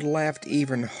 who had laughed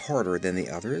even harder than the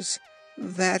others.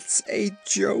 "That's a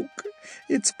joke.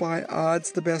 It's by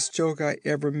odds the best joke I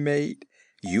ever made.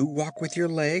 You walk with your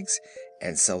legs,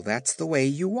 And so that's the way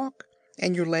you walk,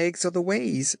 and your legs are the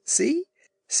ways, see?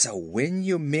 So when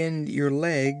you mend your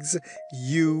legs,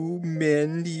 you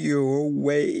mend your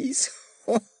ways.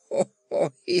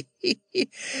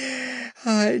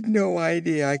 I'd no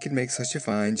idea I could make such a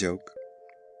fine joke.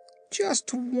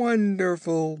 Just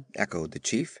wonderful, echoed the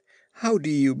chief. How do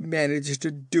you manage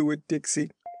to do it,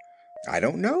 Dixie? I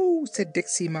don't know, said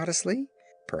Dixie modestly.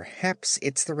 Perhaps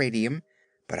it's the radium,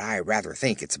 but I rather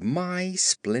think it's my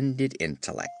splendid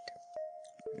intellect.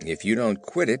 If you don't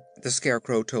quit it, the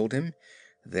Scarecrow told him,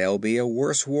 there'll be a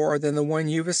worse war than the one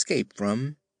you've escaped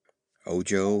from.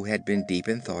 Ojo had been deep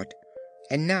in thought,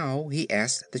 and now he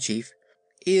asked the chief,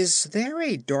 is there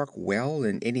a dark well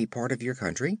in any part of your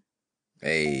country?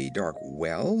 A dark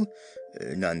well?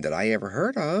 None that I ever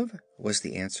heard of, was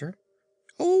the answer.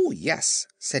 Oh, yes,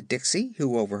 said Dixie,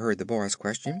 who overheard the boy's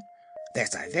question.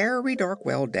 There's a very dark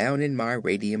well down in my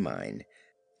radium mine.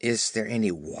 Is there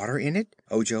any water in it?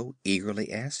 Ojo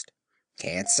eagerly asked.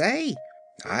 Can't say.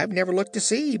 I've never looked to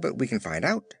see, but we can find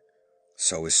out.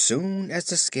 So as soon as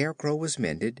the Scarecrow was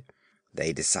mended,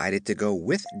 they decided to go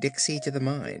with Dixie to the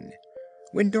mine.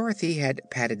 When Dorothy had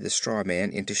patted the straw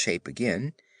man into shape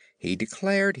again, he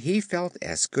declared he felt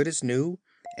as good as new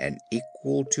and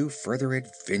equal to further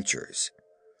adventures.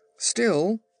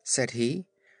 Still, said he,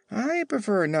 I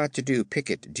prefer not to do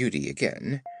picket duty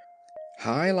again.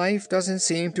 High life doesn't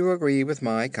seem to agree with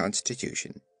my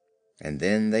constitution. And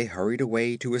then they hurried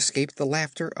away to escape the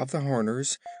laughter of the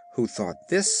Horners, who thought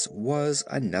this was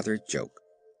another joke.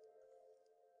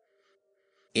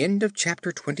 End of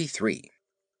Chapter 23.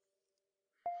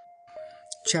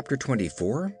 Chapter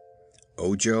 24.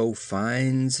 Ojo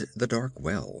finds the dark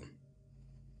well.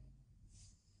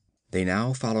 They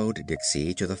now followed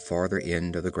Dixie to the farther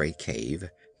end of the great cave,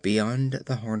 beyond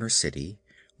the Horner city,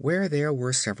 where there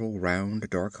were several round,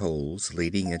 dark holes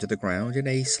leading into the ground in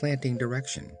a slanting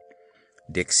direction.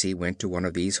 Dixie went to one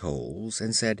of these holes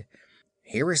and said,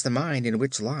 "Here is the mine in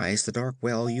which lies the dark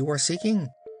well you are seeking.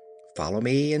 Follow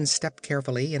me and step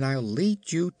carefully, and I'll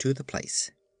lead you to the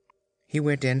place." He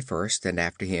went in first, and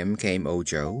after him came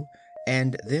Ojo,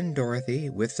 and then Dorothy,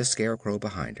 with the Scarecrow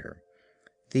behind her.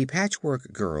 The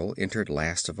Patchwork Girl entered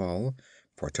last of all,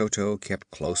 for Toto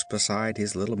kept close beside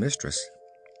his little mistress.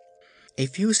 A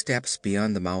few steps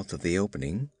beyond the mouth of the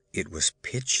opening, it was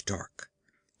pitch dark.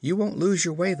 "You won't lose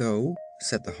your way, though,"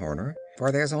 said the Horner,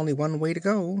 "for there's only one way to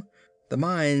go. The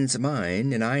mine's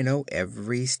mine, and I know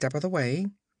every step of the way."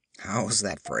 "How's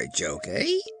that for a joke,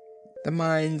 eh?" "The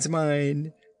mine's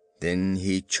mine." Then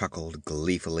he chuckled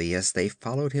gleefully as they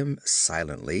followed him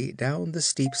silently down the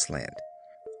steep slant.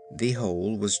 The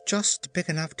hole was just big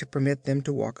enough to permit them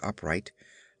to walk upright,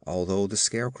 although the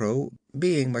Scarecrow,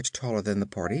 being much taller than the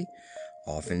party,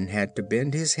 often had to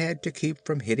bend his head to keep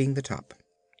from hitting the top.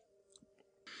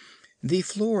 The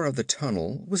floor of the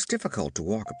tunnel was difficult to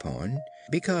walk upon,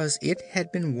 because it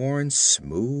had been worn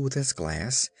smooth as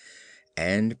glass,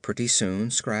 and pretty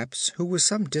soon Scraps, who was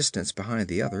some distance behind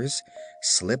the others,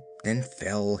 slipped and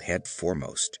fell head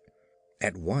foremost.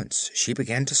 At once she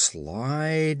began to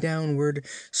slide downward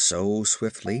so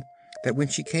swiftly that when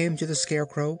she came to the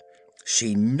Scarecrow,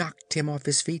 she knocked him off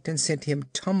his feet and sent him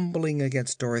tumbling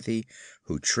against Dorothy,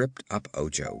 who tripped up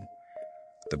Ojo.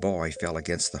 The boy fell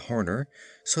against the Horner,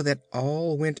 so that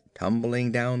all went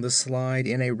tumbling down the slide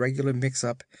in a regular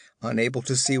mix-up, unable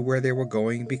to see where they were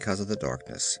going because of the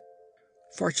darkness.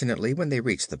 Fortunately, when they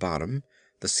reached the bottom,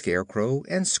 the Scarecrow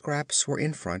and Scraps were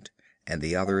in front, and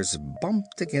the others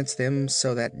bumped against them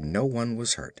so that no one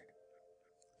was hurt.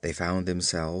 They found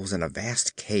themselves in a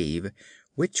vast cave,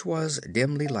 which was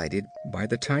dimly lighted by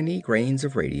the tiny grains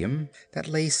of radium that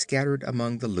lay scattered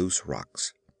among the loose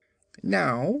rocks.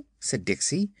 "Now," said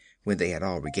Dixie, when they had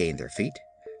all regained their feet,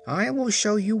 "I will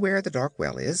show you where the dark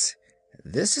well is.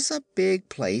 This is a big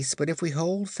place, but if we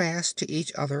hold fast to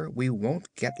each other we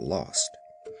won't get lost."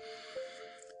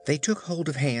 They took hold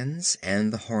of hands,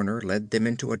 and the Horner led them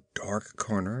into a dark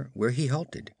corner, where he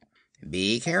halted.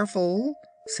 "Be careful,"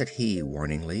 said he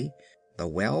warningly. "The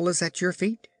well is at your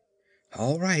feet."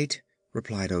 "All right,"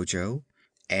 replied Ojo,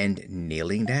 and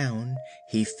kneeling down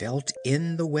he felt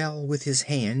in the well with his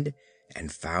hand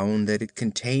and found that it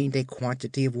contained a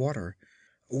quantity of water.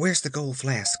 "Where's the gold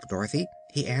flask, Dorothy?"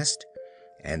 he asked,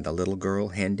 and the little girl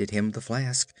handed him the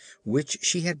flask, which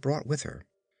she had brought with her.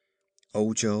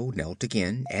 Ojo knelt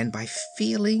again and, by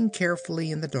feeling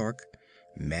carefully in the dark,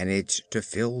 managed to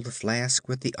fill the flask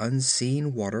with the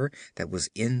unseen water that was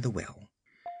in the well.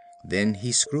 Then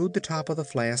he screwed the top of the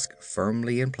flask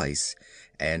firmly in place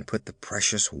and put the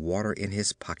precious water in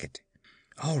his pocket.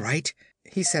 "All right,"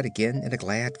 he said again in a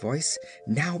glad voice.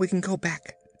 "Now we can go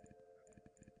back."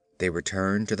 They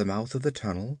returned to the mouth of the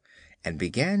tunnel and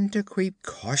began to creep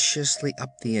cautiously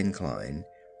up the incline.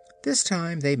 This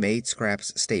time they made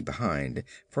Scraps stay behind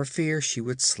for fear she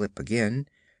would slip again,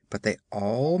 but they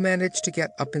all managed to get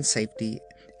up in safety,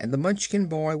 and the Munchkin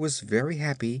boy was very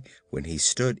happy when he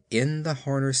stood in the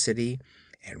Horner City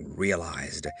and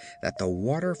realized that the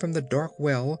water from the dark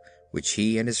well, which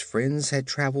he and his friends had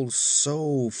traveled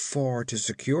so far to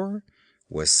secure,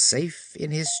 was safe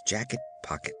in his jacket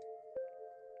pocket.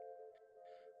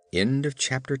 End of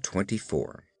chapter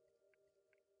 24.